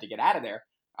Kristaps had to get out of there.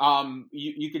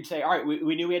 You could say, all right,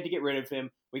 we knew we had to get rid of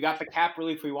him. We got the cap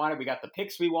relief we wanted. We got the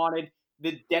picks we wanted.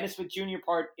 The Dennis Smith Jr.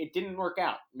 part, it didn't work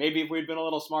out. Maybe if we'd been a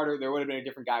little smarter, there would have been a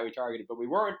different guy we targeted, but we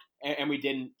weren't, and we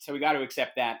didn't. So we got to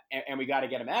accept that, and we got to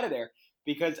get him out of there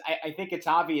because I think it's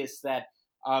obvious that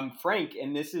Frank,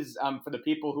 and this is for the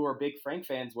people who are big Frank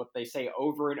fans, what they say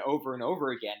over and over and over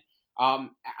again,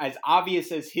 as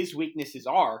obvious as his weaknesses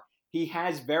are, he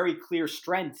has very clear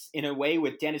strengths in a way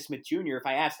with Dennis Smith Jr. If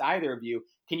I asked either of you,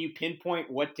 can you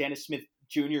pinpoint what Dennis Smith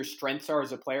Jr.'s strengths are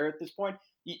as a player at this point?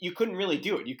 You couldn't really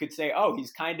do it. You could say, oh,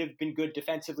 he's kind of been good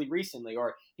defensively recently,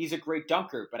 or he's a great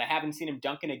dunker, but I haven't seen him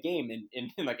dunk in a game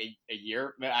in like a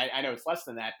year. I know it's less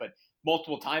than that, but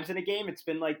multiple times in a game, it's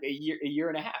been like a year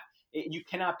and a half. You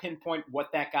cannot pinpoint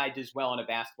what that guy does well on a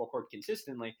basketball court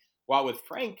consistently. While with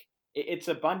Frank, it's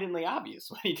abundantly obvious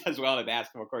what he does well on a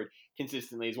basketball court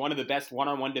consistently. He's one of the best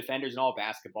one-on-one defenders in all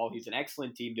basketball. He's an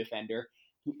excellent team defender.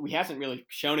 He hasn't really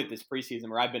shown it this preseason,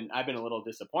 where I've been a little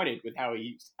disappointed with how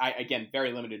again,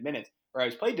 very limited minutes, where I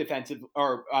was played defensive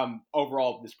or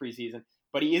overall this preseason,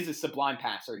 but he is a sublime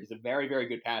passer. He's a very, very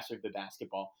good passer of the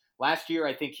basketball. Last year,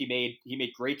 I think he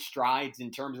made great strides in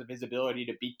terms of his ability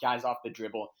to beat guys off the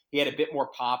dribble. He had a bit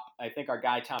more pop. I think our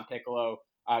guy, Tom Piccolo,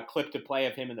 clipped a play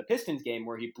of him in the Pistons game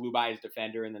where he blew by his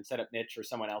defender and then set up Mitch or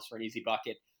someone else for an easy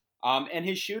bucket. And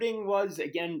his shooting was,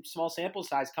 again, small sample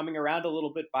size, coming around a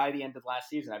little bit by the end of last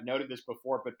season. I've noted this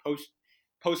before, but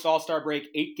post All-Star break,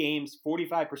 8 games,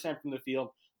 45% from the field,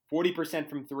 40%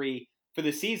 from three. For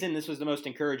the season, this was the most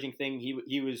encouraging thing.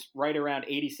 He was right around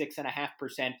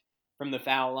 86.5% from the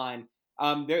foul line.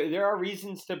 There are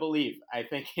reasons to believe, I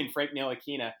think, in Frank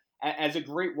Ntilikina as a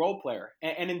great role player.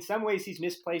 And in some ways, he's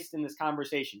misplaced in this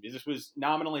conversation because this was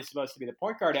nominally supposed to be the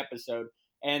point guard episode.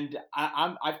 And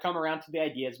I've come around to the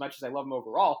idea, as much as I love him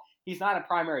overall, he's not a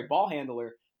primary ball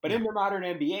handler. But in the modern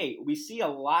NBA, we see a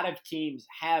lot of teams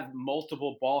have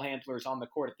multiple ball handlers on the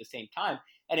court at the same time.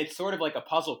 And it's sort of like a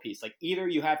puzzle piece. Like either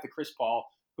you have the Chris Paul,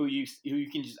 who you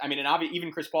can just, I mean, and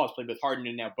even Chris Paul has played with Harden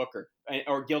and now Booker,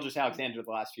 or Gilgeous-Alexander the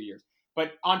last few years.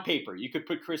 But on paper, you could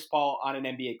put Chris Paul on an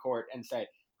NBA court and say,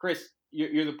 Chris,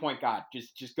 you're the point guard.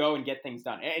 Just go and get things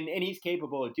done. And he's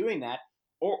capable of doing that.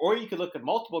 Or you could look at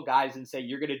multiple guys and say,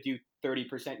 you're going to do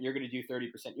 30%, you're going to do 30%,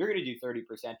 you're going to do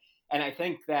 30%. And I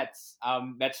think that's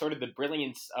sort of the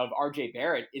brilliance of RJ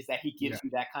Barrett, is that he gives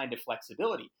you that kind of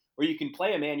flexibility where you can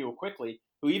play Emmanuel Quickley,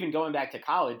 who even going back to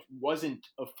college wasn't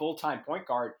a full-time point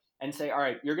guard, and say, all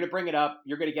right, you're going to bring it up,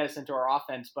 you're going to get us into our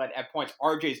offense, but at points,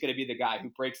 RJ is going to be the guy who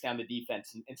breaks down the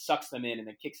defense and sucks them in and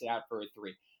then kicks it out for a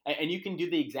three. And you can do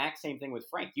the exact same thing with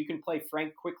Frank. You can play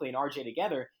Frank, Quickley, and RJ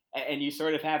together, and you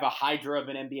sort of have a hydra of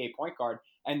an NBA point guard,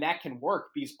 and that can work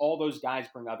because all those guys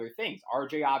bring other things.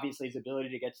 RJ, obviously, his ability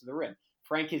to get to the rim.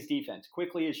 Frank, his defense.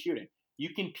 Quickley, his shooting.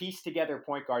 You can piece together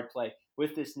point guard play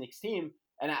with this Knicks team,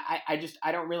 and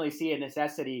I don't really see a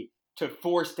necessity to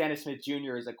force Dennis Smith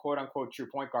Jr. as a quote-unquote true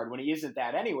point guard when he isn't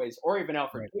that anyways, or even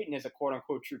Elfrid Payton as a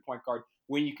quote-unquote true point guard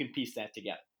when you can piece that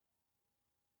together.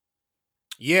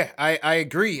 Yeah, I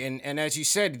agree. And as you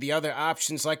said, the other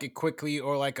options like a Quickley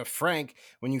or like a Frank,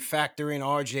 when you factor in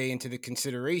RJ into the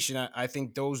consideration, I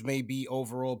think those may be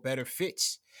overall better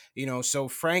fits. So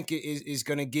Frank is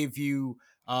going to give you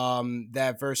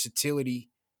that versatility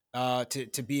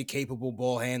to be a capable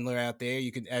ball handler out there.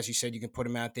 You can, as you said, you can put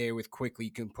him out there with Quickley,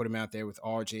 you can put him out there with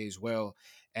RJ as well.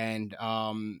 And,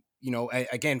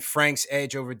 again, Frank's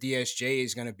edge over DSJ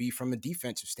is going to be from a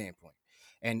defensive standpoint.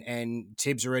 And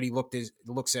Tibbs already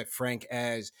looks at Frank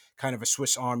as kind of a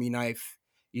Swiss Army knife,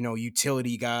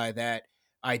 utility guy that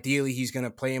ideally he's going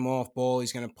to play him off ball.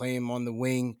 He's going to play him on the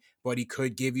wing, but he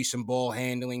could give you some ball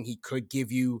handling. He could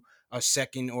give you a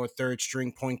second or third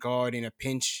string point guard in a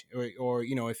pinch or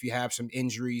if you have some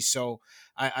injuries. So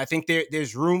I think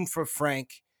there's room for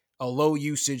Frank, a low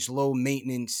usage, low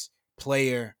maintenance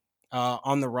player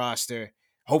on the roster.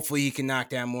 Hopefully he can knock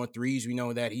down more threes. We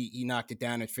know that he knocked it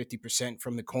down at 50%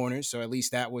 from the corners, so at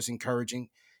least that was encouraging.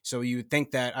 So you would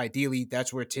think that ideally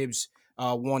that's where Tibbs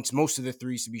wants most of the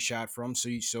threes to be shot from.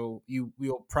 So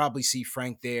we'll probably see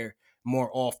Frank there more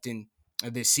often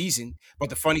this season. But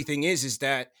the funny thing is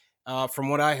that from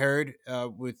what I heard,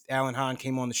 with Alan Hahn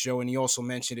came on the show, and he also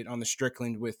mentioned it on the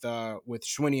Strickland with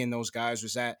Schwinny and those guys,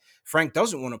 was that Frank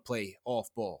doesn't want to play off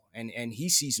ball, and he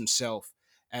sees himself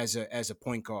as a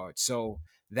point guard. So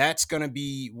that's going to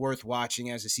be worth watching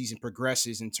as the season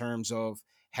progresses in terms of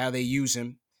how they use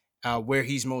him. where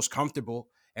he's most comfortable.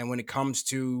 And when it comes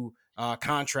to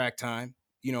contract time,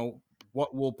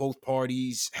 what will both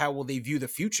parties, how will they view the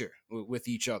future with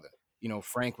each other?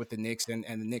 Frank with the Knicks and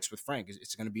the Knicks with Frank.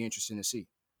 It's going to be interesting to see.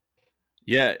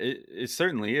 Yeah, it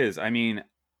certainly is. I mean,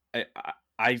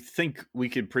 I think we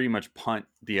could pretty much punt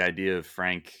the idea of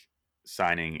Frank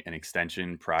signing an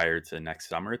extension prior to next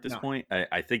summer at this point.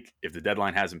 I think if the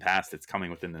deadline hasn't passed, it's coming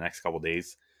within the next couple of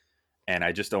days. And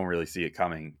I just don't really see it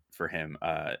coming for him.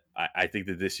 I think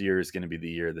that this year is going to be the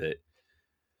year that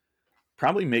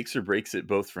probably makes or breaks it,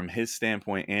 both from his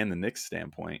standpoint and the Knicks'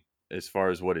 standpoint, as far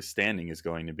as what his standing is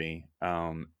going to be.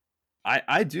 I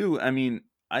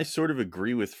sort of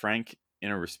agree with Frank in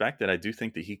a respect that I do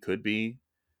think that he could be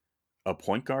a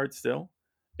point guard still,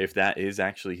 if that is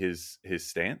actually his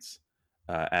stance,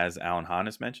 as Alan Hahn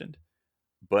has mentioned.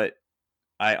 But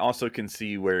I also can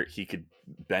see where he could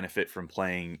benefit from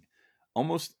playing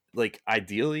almost like,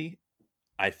 ideally,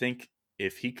 I think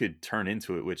if he could turn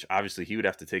into it, which obviously he would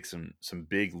have to take some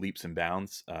big leaps and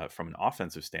bounds from an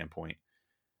offensive standpoint.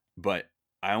 But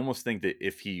I almost think that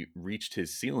if he reached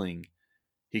his ceiling,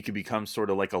 he could become sort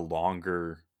of like a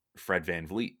longer Fred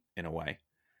VanVleet in a way,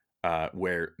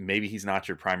 where maybe he's not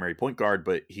your primary point guard,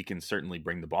 but he can certainly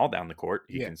bring the ball down the court.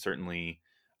 He can certainly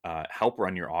help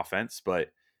run your offense, but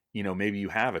maybe you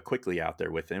have a Quickly out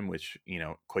there with him, which,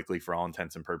 Quickly for all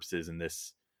intents and purposes in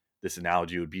this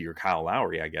analogy would be your Kyle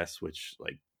Lowry, I guess, which,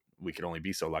 like, we could only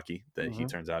be so lucky that he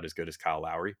turns out as good as Kyle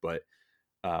Lowry, but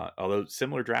although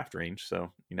similar draft range,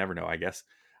 so you never know, I guess.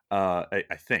 I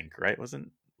think, right?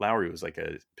 Wasn't Lowry was like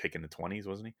a pick in the 20s,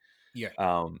 wasn't he?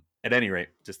 Yeah. At any rate,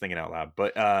 just thinking out loud.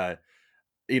 But, I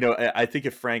think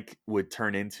if Frank would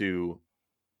turn into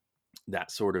that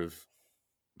sort of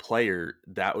player,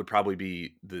 that would probably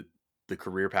be the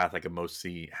career path I could most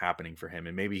see happening for him.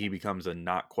 And maybe he becomes a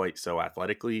not quite so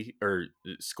athletically or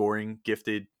scoring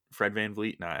gifted Fred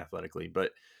VanVleet, not athletically,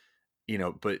 but,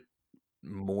 but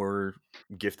more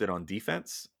gifted on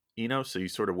defense, so you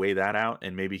sort of weigh that out,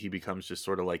 and maybe he becomes just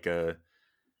sort of like a,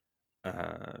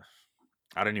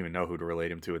 I don't even know who to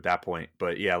relate him to at that point,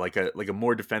 but yeah, like a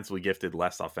more defensively gifted,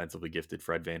 less offensively gifted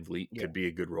Fred VanVleet could be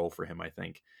a good role for him, I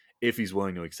think, if he's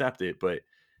willing to accept it. But,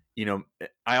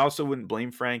 I also wouldn't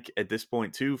blame Frank at this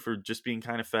point too for just being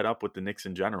kind of fed up with the Knicks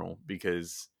in general,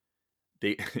 because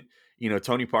they,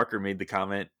 Tony Parker made the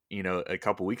comment, a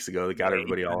couple weeks ago that got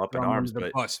everybody all up in arms,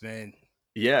 but bus, man.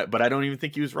 Yeah, but I don't even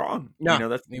think he was wrong. No,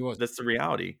 that's the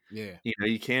reality. Yeah.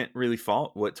 You can't really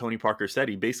fault what Tony Parker said.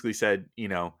 He basically said,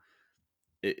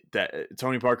 that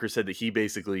Tony Parker said that he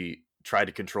basically tried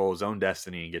to control his own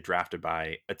destiny and get drafted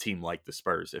by a team like the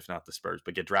Spurs, if not the Spurs,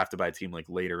 but get drafted by a team like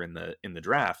later in the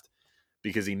draft,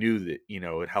 because he knew that,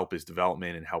 it'd help his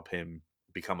development and help him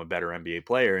become a better NBA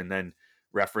player. And then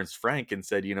referenced Frank and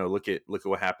said, look at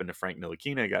what happened to Frank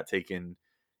Ntilikina, got taken,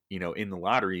 in the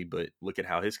lottery, but look at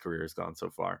how his career has gone so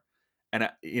far. And,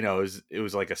 it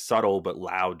was like a subtle but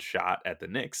loud shot at the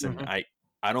Knicks. And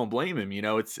I don't blame him.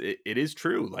 It is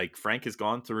true. Like, Frank has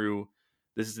gone through,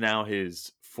 this is now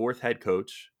his fourth head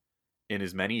coach in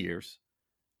as many years.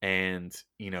 And,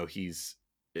 he's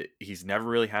never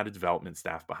really had a development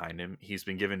staff behind him. He's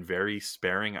been given very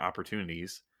sparing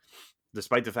opportunities,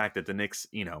 despite the fact that the Knicks,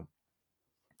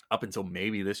 up until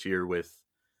maybe this year with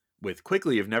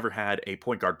Quickly, have never had a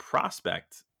point guard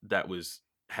prospect that was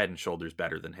head and shoulders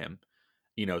better than him.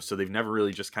 So they've never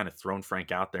really just kind of thrown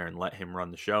Frank out there and let him run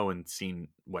the show and seen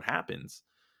what happens.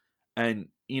 And,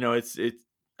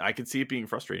 I could see it being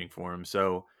frustrating for him.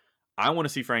 So I want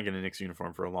to see Frank in a Knicks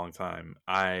uniform for a long time.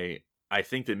 I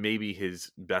think that maybe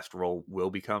his best role will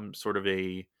become sort of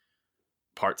a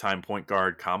part-time point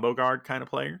guard, combo guard kind of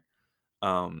player.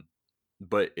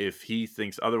 But if he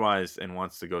thinks otherwise and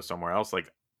wants to go somewhere else,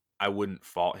 like, I wouldn't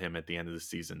fault him at the end of the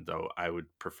season, though. I would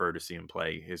prefer to see him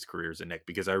play his career as a Knick,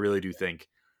 because I really do think,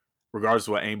 regardless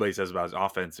of what anybody says about his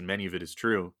offense, and many of it is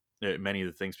true, many of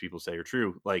the things people say are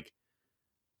true, like,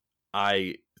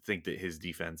 I think that his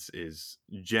defense is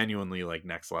genuinely, like,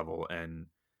 next level. And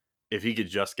if he could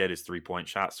just get his 3-point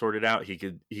shot sorted out, he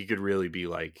could really be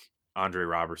like Andre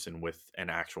Robertson with an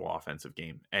actual offensive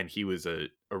game. And he was a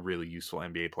really useful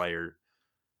NBA player,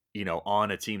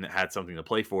 on a team that had something to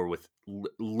play for, with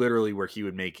literally where he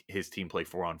would make his team play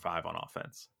 4-on-5 on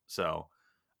offense. So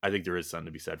I think there is something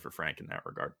to be said for Frank in that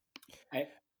regard.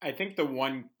 I think the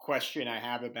one question I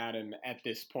have about him at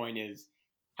this point is,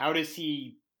 how does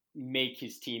he make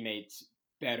his teammates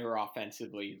better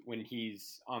offensively when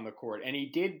he's on the court? And he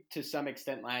did to some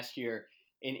extent last year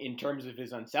in terms of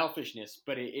his unselfishness.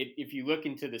 But if you look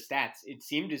into the stats, it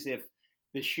seemed as if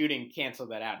the shooting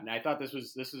canceled that out. And I thought this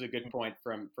was a good point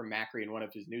from Macri in one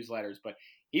of his newsletters. But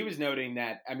he was noting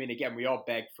that, I mean, again, we all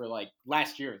begged for like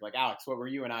last year, like Alex, what were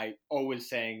you and I always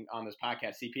saying on this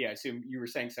podcast? CP, I assume you were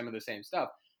saying some of the same stuff.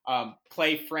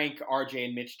 Play Frank, RJ,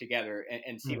 and Mitch together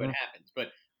and see what happens. But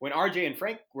when RJ and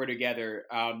Frank were together,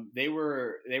 they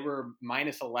were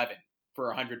minus 11 per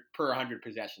 100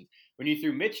 possessions. When you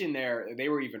threw Mitch in there, they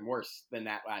were even worse than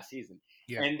that last season.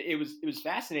 Yeah. And it was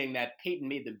fascinating that Payton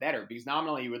made them better, because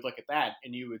nominally you would look at that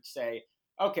and you would say,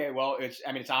 okay, well, it's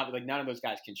obvious, like none of those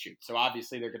guys can shoot. So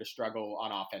obviously they're going to struggle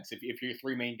on offense if your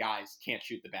three main guys can't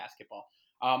shoot the basketball.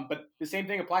 But the same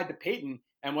thing applied to Payton.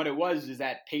 And what it was is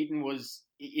that Payton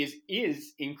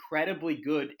is incredibly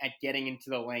good at getting into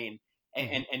the lane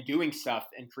and doing stuff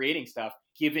and creating stuff,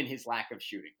 given his lack of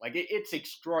shooting. Like it's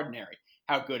extraordinary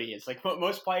how good he is. Like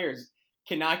most players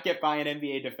cannot get by an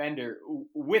NBA defender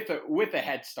with a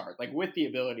head start, like with the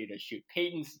ability to shoot.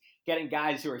 Payton's getting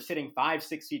guys who are sitting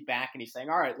 5-6 feet back, and he's saying,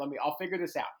 all right, I'll figure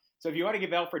this out. So if you want to give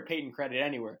Elfrid Payton credit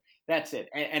anywhere, that's it.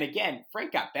 And again,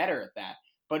 Frank got better at that,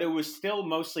 but it was still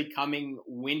mostly coming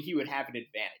when he would have an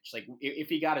advantage. Like if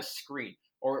he got a screen,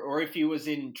 or if he was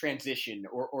in transition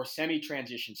or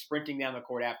semi-transition, sprinting down the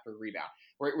court after a rebound,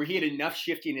 where he had enough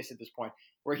shiftiness at this point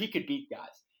where he could beat guys.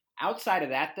 Outside of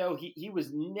that, though, he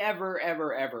was never,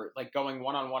 ever, ever like going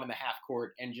one-on-one in the half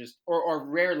court and just, or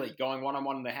rarely going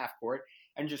one-on-one in the half court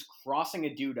and just crossing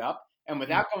a dude up. And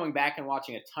without going back and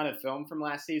watching a ton of film from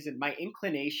last season, my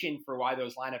inclination for why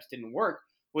those lineups didn't work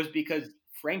was because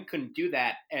Frank couldn't do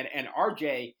that. And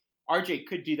RJ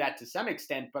could do that to some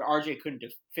extent, but RJ couldn't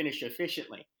finish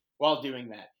efficiently while doing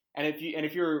that. And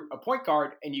if you're a point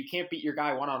guard and you can't beat your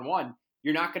guy one-on-one,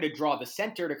 you're not going to draw the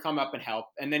center to come up and help,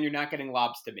 and then you're not getting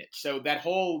lobs to Mitch. So that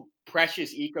whole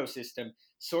precious ecosystem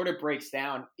sort of breaks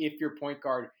down if your point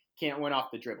guard can't win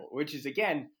off the dribble, which is,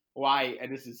 again, why,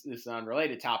 and this is an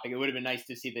unrelated topic, it would have been nice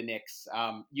to see the Knicks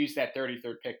use that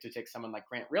 33rd pick to take someone like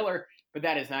Grant Riller, but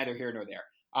that is neither here nor there.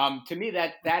 To me,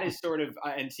 that is sort of,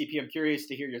 and CP, I'm curious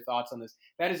to hear your thoughts on this,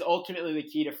 that is ultimately the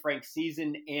key to Frank's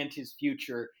season and his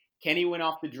future. Can he win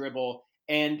off the dribble?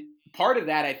 And part of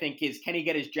that, I think, is can he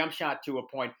get his jump shot to a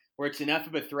point where it's enough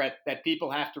of a threat that people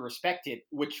have to respect it,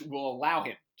 which will allow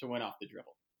him to win off the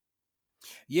dribble?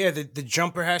 Yeah, the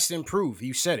jumper has to improve.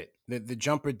 You said it. The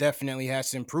jumper definitely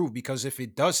has to improve, because if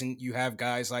it doesn't, you have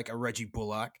guys like a Reggie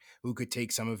Bullock who could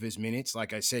take some of his minutes.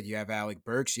 Like I said, you have Alec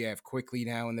Burks, you have Quickly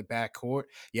now in the backcourt,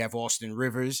 you have Austin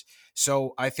Rivers.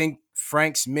 So I think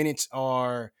Frank's minutes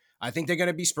they're going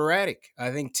to be sporadic.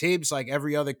 I think Tibbs, like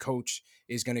every other coach,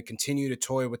 is going to continue to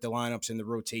toy with the lineups and the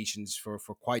rotations for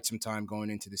quite some time going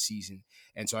into the season.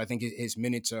 And so I think his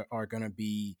minutes are going to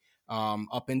be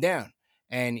up and down.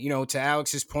 And, to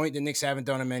Alex's point, the Knicks haven't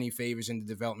done him any favors in the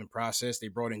development process. They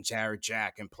brought in Jared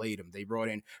Jack and played him. They brought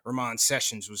in Ramon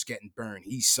Sessions, was getting burned.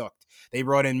 He sucked. They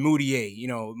brought in Moutier,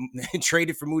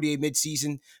 traded for Moutier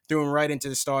midseason, threw him right into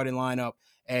the starting lineup,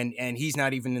 and he's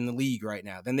not even in the league right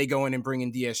now. Then they go in and bring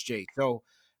in DSJ. So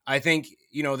I think,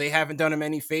 they haven't done him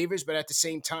any favors, but at the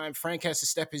same time, Frank has to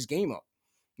step his game up.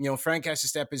 Frank has to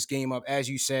step his game up, as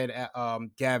you said,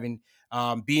 Gavin,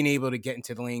 being able to get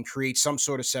into the lane, create some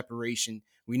sort of separation.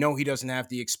 We know he doesn't have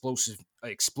the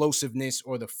explosiveness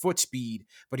or the foot speed,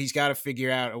 but he's got to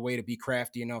figure out a way to be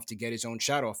crafty enough to get his own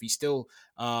shot off. He's still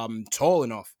tall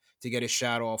enough to get his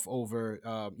shot off over,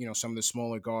 some of the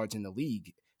smaller guards in the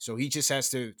league. So he just has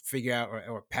to figure out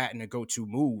or patent a go-to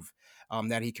move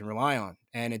that he can rely on.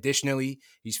 And additionally,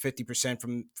 he's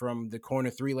 50% from the corner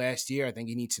three last year. I think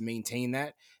he needs to maintain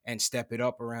that and step it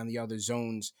up around the other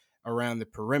zones around the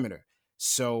perimeter.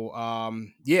 So,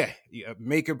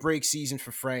 make or break season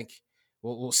for Frank.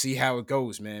 We'll see how it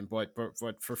goes, man. But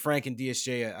for Frank and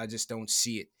DSJ, I just don't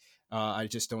see it. I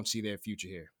just don't see their future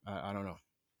here. I don't know.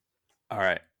 All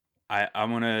right. I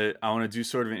want to do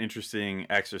sort of an interesting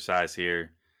exercise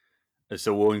here.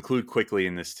 So we'll include Quickly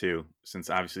in this too, since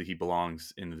obviously he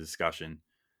belongs in the discussion.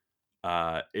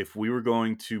 If we were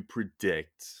going to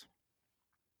predict,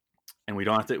 and we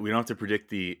don't have to predict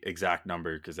the exact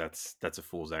number because that's a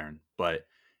fool's errand. But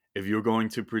if you're going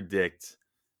to predict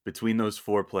between those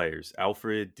four players,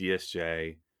 Elfrid,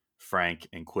 DSJ, Frank,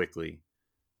 and Quickly,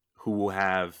 who will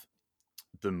have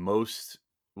the most,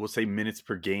 we'll say minutes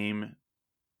per game.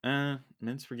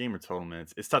 Minutes per game or total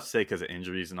minutes? It's tough to say because of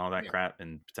injuries and all that crap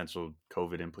and potential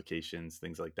COVID implications,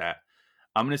 things like that.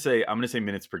 I'm gonna say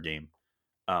minutes per game.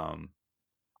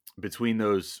 Between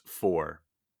those four,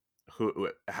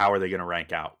 how are they gonna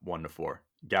rank out 1 to 4?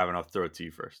 Gavin, I'll throw it to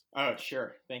you first. Oh,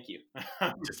 sure. Thank you.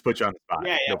 Just put you on the spot.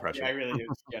 Yeah, no pressure. Yeah, I really do.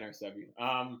 It's generous of you.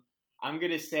 I'm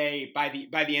gonna say by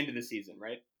the end of the season,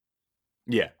 right?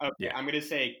 Yeah. Okay. Yeah. I'm gonna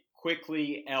say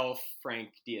quickly Elf, Frank,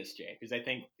 DSJ, because I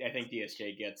think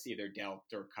DSJ gets either dealt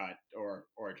or cut or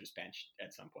just benched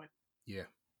at some point. Yeah.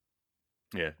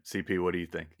 Yeah, CP, what do you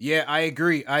think? Yeah, I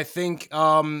agree. I think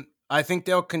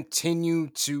they'll continue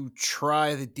to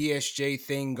try the DSJ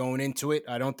thing going into it.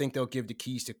 I don't think they'll give the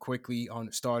keys to Quickly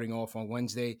on starting off on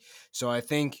Wednesday. So I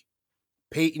think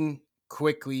Peyton,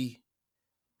 Quickly,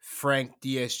 Frank,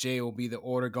 DSJ will be the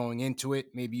order going into it.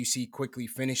 Maybe you see Quickly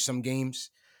finish some games.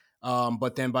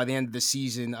 But then by the end of the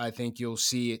season, I think you'll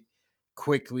see it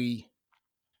Quickly,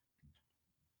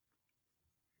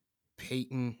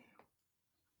 Peyton.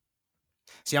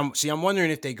 I'm wondering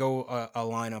if they go a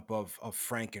lineup of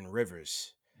Frank and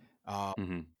Rivers.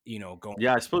 Going.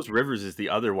 Yeah, I suppose Rivers is the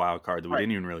other wild card that we Right.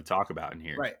 didn't even really talk about in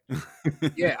here. Right.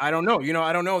 Yeah, I don't know.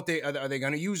 I don't know if they are they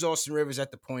going to use Austin Rivers at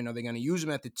the point? Are they going to use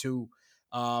him at the 2?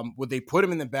 Would they put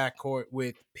him in the backcourt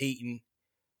with Peyton?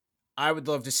 I would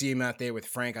love to see him out there with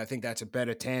Frank. I think that's a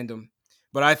better tandem.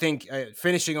 But I think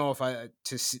finishing off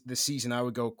to the season, I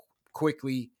would go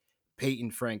Quickly,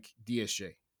 Peyton, Frank,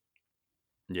 DSJ.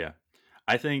 Yeah.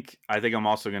 I think I'm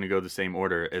also going to go the same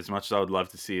order. As much as I would love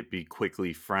to see it be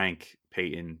Quickly, Frank,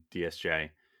 Peyton, DSJ,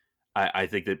 I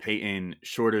think that Peyton,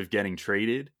 short of getting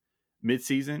traded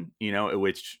midseason,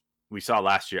 which we saw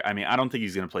last year. I mean, I don't think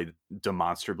he's going to play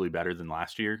demonstrably better than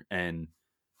last year. And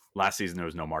last season, there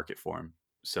was no market for him.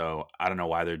 So I don't know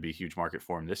why there'd be a huge market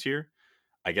for him this year.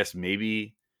 I guess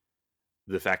maybe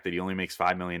the fact that he only makes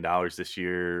 $5 million this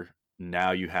year.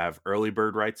 Now you have early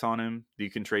bird rights on him that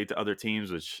you can trade to other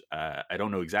teams, which I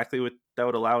don't know exactly what that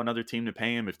would allow another team to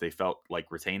pay him if they felt like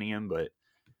retaining him. But,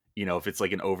 if it's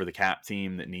like an over the cap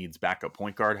team that needs backup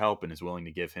point guard help and is willing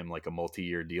to give him like a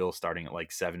multi-year deal starting at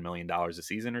like $7 million a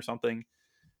season or something,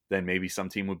 then maybe some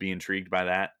team would be intrigued by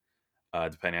that,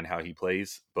 depending on how he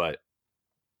plays. But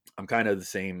I'm kind of the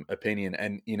same opinion.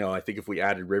 And, I think if we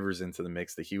added Rivers into the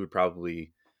mix, that he's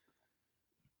probably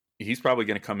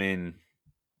going to come in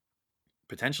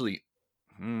potentially.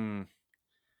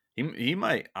 He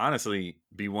might honestly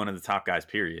be one of the top guys,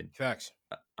 period. Facts.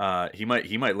 He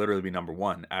might literally be number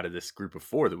 1 out of this group of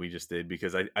 4 that we just did,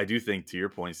 because I do think, to your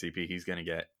point, CP, he's going to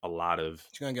get a lot of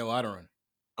run.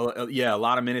 A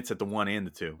lot of minutes at the 1 and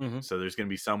the 2. Mm-hmm. So there's going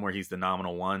to be somewhere he's the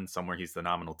nominal 1, somewhere he's the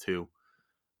nominal 2.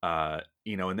 And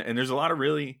there's a lot of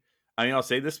really, I'll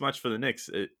say this much for the Knicks.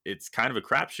 It's kind of a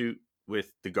crapshoot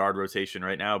with the guard rotation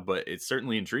right now, but it's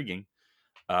certainly intriguing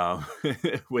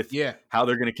with how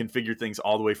they're going to configure things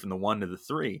all the way from the 1 to the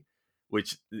 3,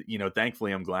 which,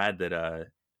 thankfully I'm glad that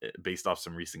based off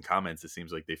some recent comments, it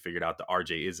seems like they figured out that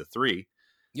RJ is a 3.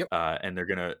 Yep. And they're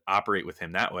going to operate with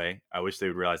him that way. I wish they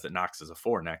would realize that Knox is a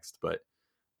 4 next, but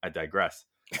I digress.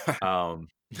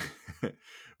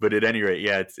 But at any rate,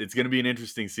 it's going to be an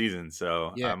interesting season.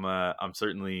 So I'm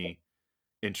certainly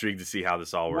intrigued to see how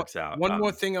this all works out. One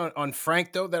more thing on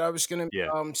Frank, though, that I was going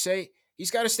to say, he's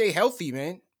got to stay healthy,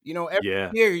 man. Every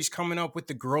year he's coming up with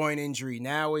the groin injury.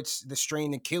 Now it's the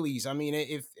strained Achilles. I mean,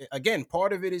 if again,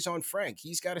 part of it is on Frank.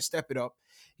 He's got to step it up.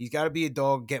 He's got to be a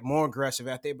dog, get more aggressive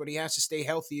out there, but he has to stay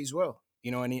healthy as well.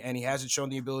 And he hasn't shown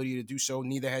the ability to do so.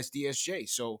 Neither has DSJ.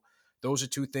 So those are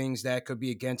two things that could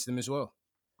be against him as well.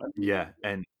 Yeah,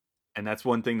 and that's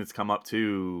one thing that's come up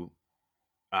too.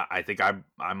 I think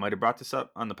I might have brought this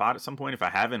up on the pod at some point. If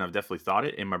I haven't, I've definitely thought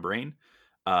it in my brain,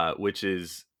 which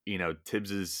is,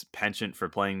 Tibbs's penchant for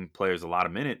playing players a lot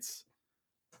of minutes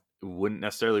wouldn't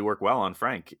necessarily work well on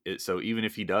Frank. So even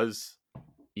if he does,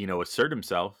 assert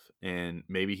himself and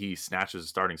maybe he snatches a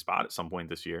starting spot at some point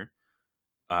this year,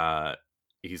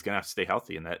 he's going to have to stay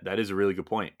healthy. And that is a really good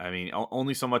point. I mean,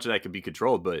 only so much of that could be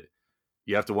controlled, but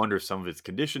you have to wonder if some of it's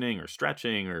conditioning or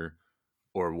stretching or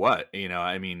what,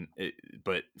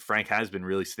 but Frank has been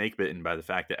really snake bitten by the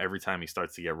fact that every time he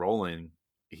starts to get rolling,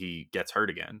 he gets hurt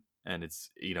again. And it's,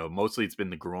 mostly it's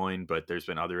been the groin, but there's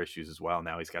been other issues as well.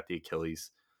 Now he's got the Achilles,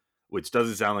 which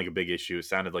doesn't sound like a big issue. It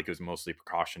sounded like it was mostly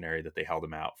precautionary that they held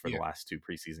him out for the last 2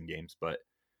 preseason games. But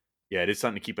yeah, it is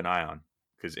something to keep an eye on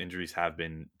because injuries have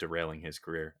been derailing his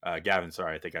career. Gavin,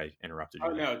 sorry, I think I interrupted you.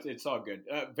 Oh, no, it's all good.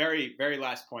 Very, very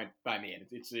last point by me. And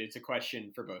it's a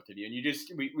question for both of you. And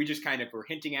we just kind of were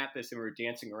hinting at this and we were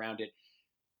dancing around it.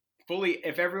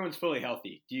 If everyone's fully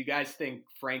healthy, do you guys think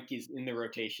Frank is in the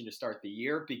rotation to start the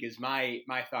year? Because my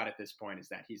thought at this point is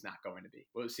that he's not going to be.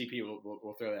 Well, CP,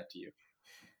 we'll throw that to you.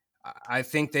 I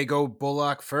think they go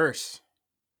Bullock first.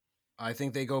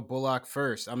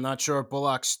 I'm not sure if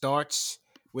Bullock starts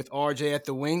with RJ at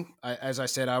the wing. As I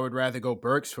said, I would rather go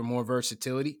Burks for more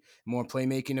versatility, more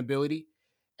playmaking ability.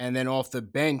 And then off the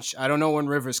bench, I don't know when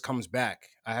Rivers comes back.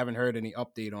 I haven't heard any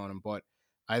update on him, but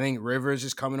I think Rivers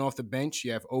is coming off the bench.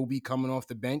 You have Obi coming off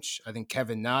the bench. I think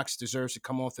Kevin Knox deserves to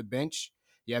come off the bench.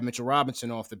 You have Mitchell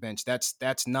Robinson off the bench.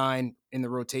 That's 9 in the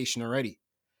rotation already.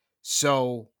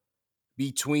 So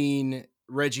between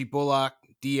Reggie Bullock,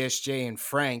 DSJ, and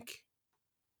Frank,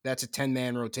 that's a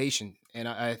 10-man rotation. And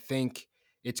I think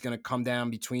it's going to come down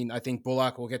between, I think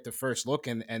Bullock will get the first look,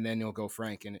 and then he'll go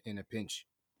Frank in a pinch.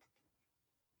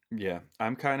 Yeah,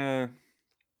 I'm kind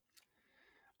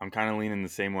of leaning the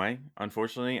same way,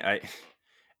 unfortunately.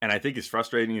 I think as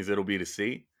frustrating as it'll be to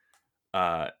see,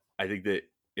 I think that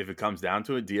if it comes down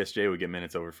to it, DSJ would get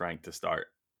minutes over Frank to start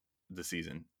the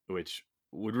season, which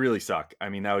would really suck. I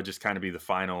mean, that would just kind of be the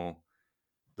final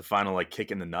like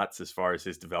kick in the nuts as far as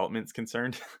his development's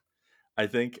concerned. I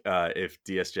think if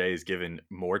DSJ is given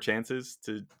more chances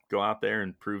to go out there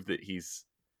and prove that he's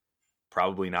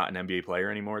probably not an NBA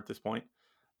player anymore at this point.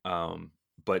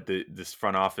 But this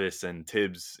front office and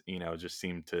Tibbs, just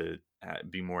seem to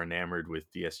be more enamored with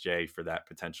DSJ for that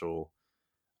potential,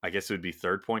 I guess it would be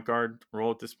third point guard role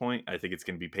at this point. I think it's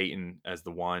going to be Payton as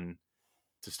the 1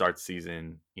 to start the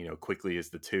season, Quickly as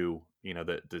the 2,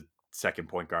 the second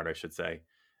point guard, I should say.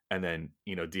 And then,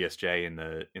 DSJ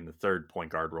in the third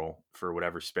point guard role for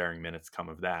whatever sparing minutes come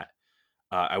of that.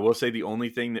 I will say the only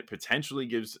thing that potentially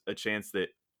gives a chance that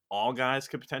all guys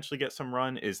could potentially get some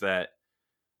run is that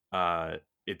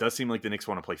it does seem like the Knicks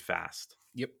want to play fast.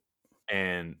 Yep.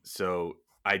 And so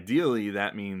ideally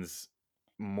that means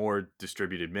more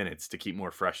distributed minutes to keep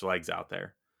more fresh legs out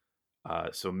there.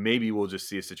 So maybe we'll just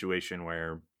see a situation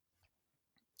where,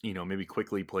 maybe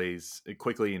Quickly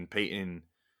and Payton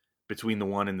between the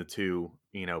 1 and the 2,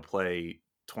 play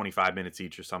 25 minutes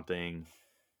each or something.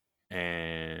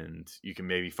 And you can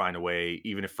maybe find a way,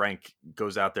 even if Frank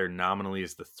goes out there nominally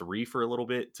as the 3 for a little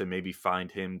bit, to maybe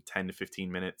find him 10 to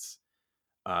 15 minutes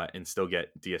and still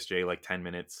get DSJ like 10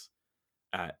 minutes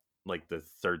at like the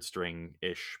third string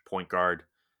ish point guard.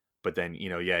 But then,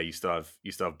 you still have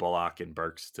Bullock and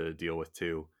Burks to deal with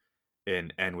too.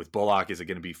 And with Bullock, is it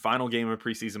going to be final game of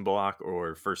preseason Bullock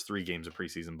or first 3 games of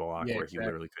preseason Bullock where he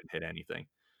literally couldn't hit anything?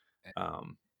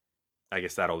 I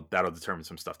guess that'll determine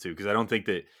some stuff too, because I don't think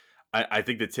that I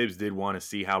think that Tibbs did want to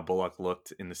see how Bullock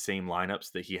looked in the same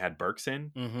lineups that he had Burks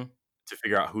in to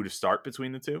figure out who to start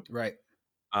between the 2. Right.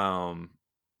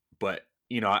 But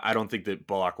I don't think that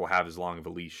Bullock will have as long of a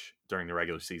leash during the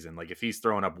regular season. Like if he's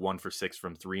throwing up 1 for 6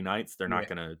 from 3 nights, they're not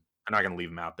gonna leave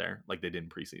him out there like they did in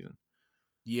preseason.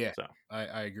 Yeah, so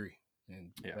I agree, and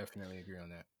definitely agree on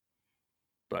that.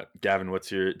 But Gavin,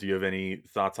 do you have any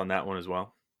thoughts on that one as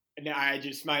well? No, I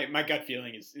just my gut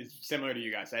feeling is similar to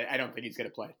you guys. I don't think he's going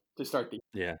to play to start the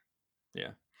year. Yeah.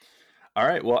 All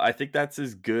right. Well, I think that's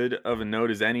as good of a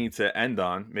note as any to end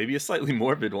on. Maybe a slightly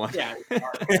morbid one. Yeah.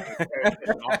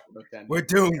 We're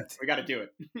doomed. We got to do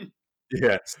it.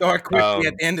 Yeah. Start quickly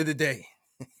at the end of the day.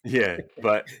 Yeah,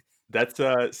 but that's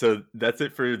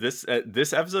it for this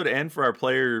episode and for our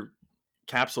player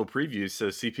capsule previews. So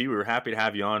CP, we were happy to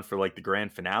have you on for like the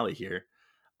grand finale here.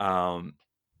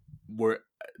 We're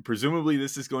presumably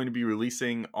this is going to be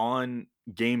releasing on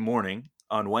game morning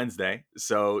on Wednesday.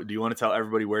 So do you want to tell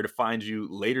everybody where to find you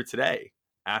later today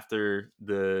after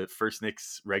the first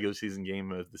Knicks regular season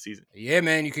game of the season? Yeah,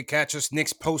 man, you could catch us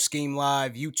Knicks post-game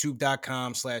live,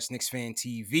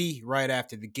 youtube.com/KnicksFanTV, right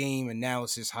after the game,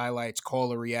 analysis, highlights,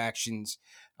 caller reactions,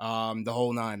 the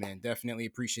whole 9, man. Definitely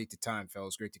appreciate the time,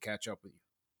 fellas. Great to catch up with you.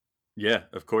 Yeah,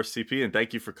 of course, CP, and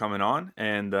thank you for coming on.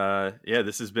 And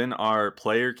this has been our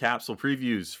player capsule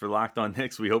previews for Locked On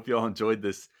Knicks. We hope you all enjoyed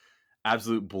this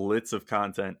absolute blitz of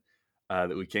content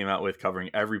that we came out with covering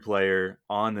every player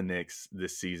on the Knicks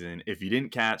this season. If you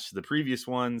didn't catch the previous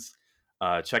ones,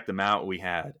 check them out. We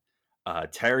had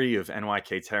Terry of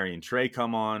NYK Terry and Trey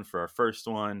come on for our first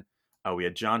one. We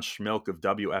had John Schmilk of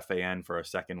WFAN for our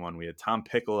second one. We had Tom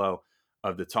Piccolo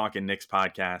of the Talkin' Knicks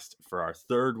podcast for our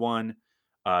third one.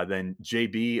 Then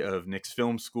JB of Knicks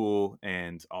Film School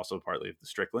and also partly of the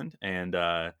Strickland and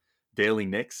Daily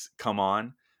Knicks come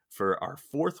on for our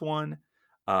fourth one.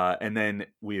 And then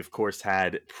we, of course,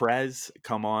 had Prez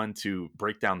come on to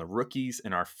break down the rookies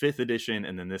in our 5th edition.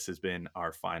 And then this has been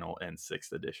our final and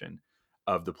 6th edition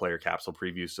of the player capsule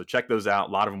previews. So check those out.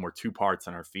 A lot of them were 2 parts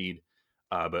on our feed,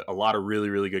 but a lot of really,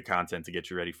 really good content to get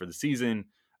you ready for the season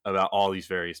about all these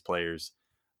various players.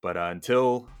 But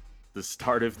until the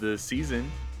start of the season,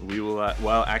 we will,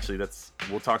 we'll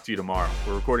talk to you tomorrow.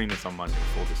 We're recording this on Monday,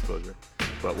 full disclosure.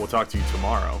 But we'll talk to you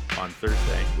tomorrow on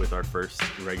Thursday with our first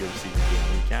regular season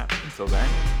game recap. Until then,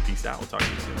 peace out. We'll talk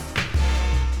to you soon.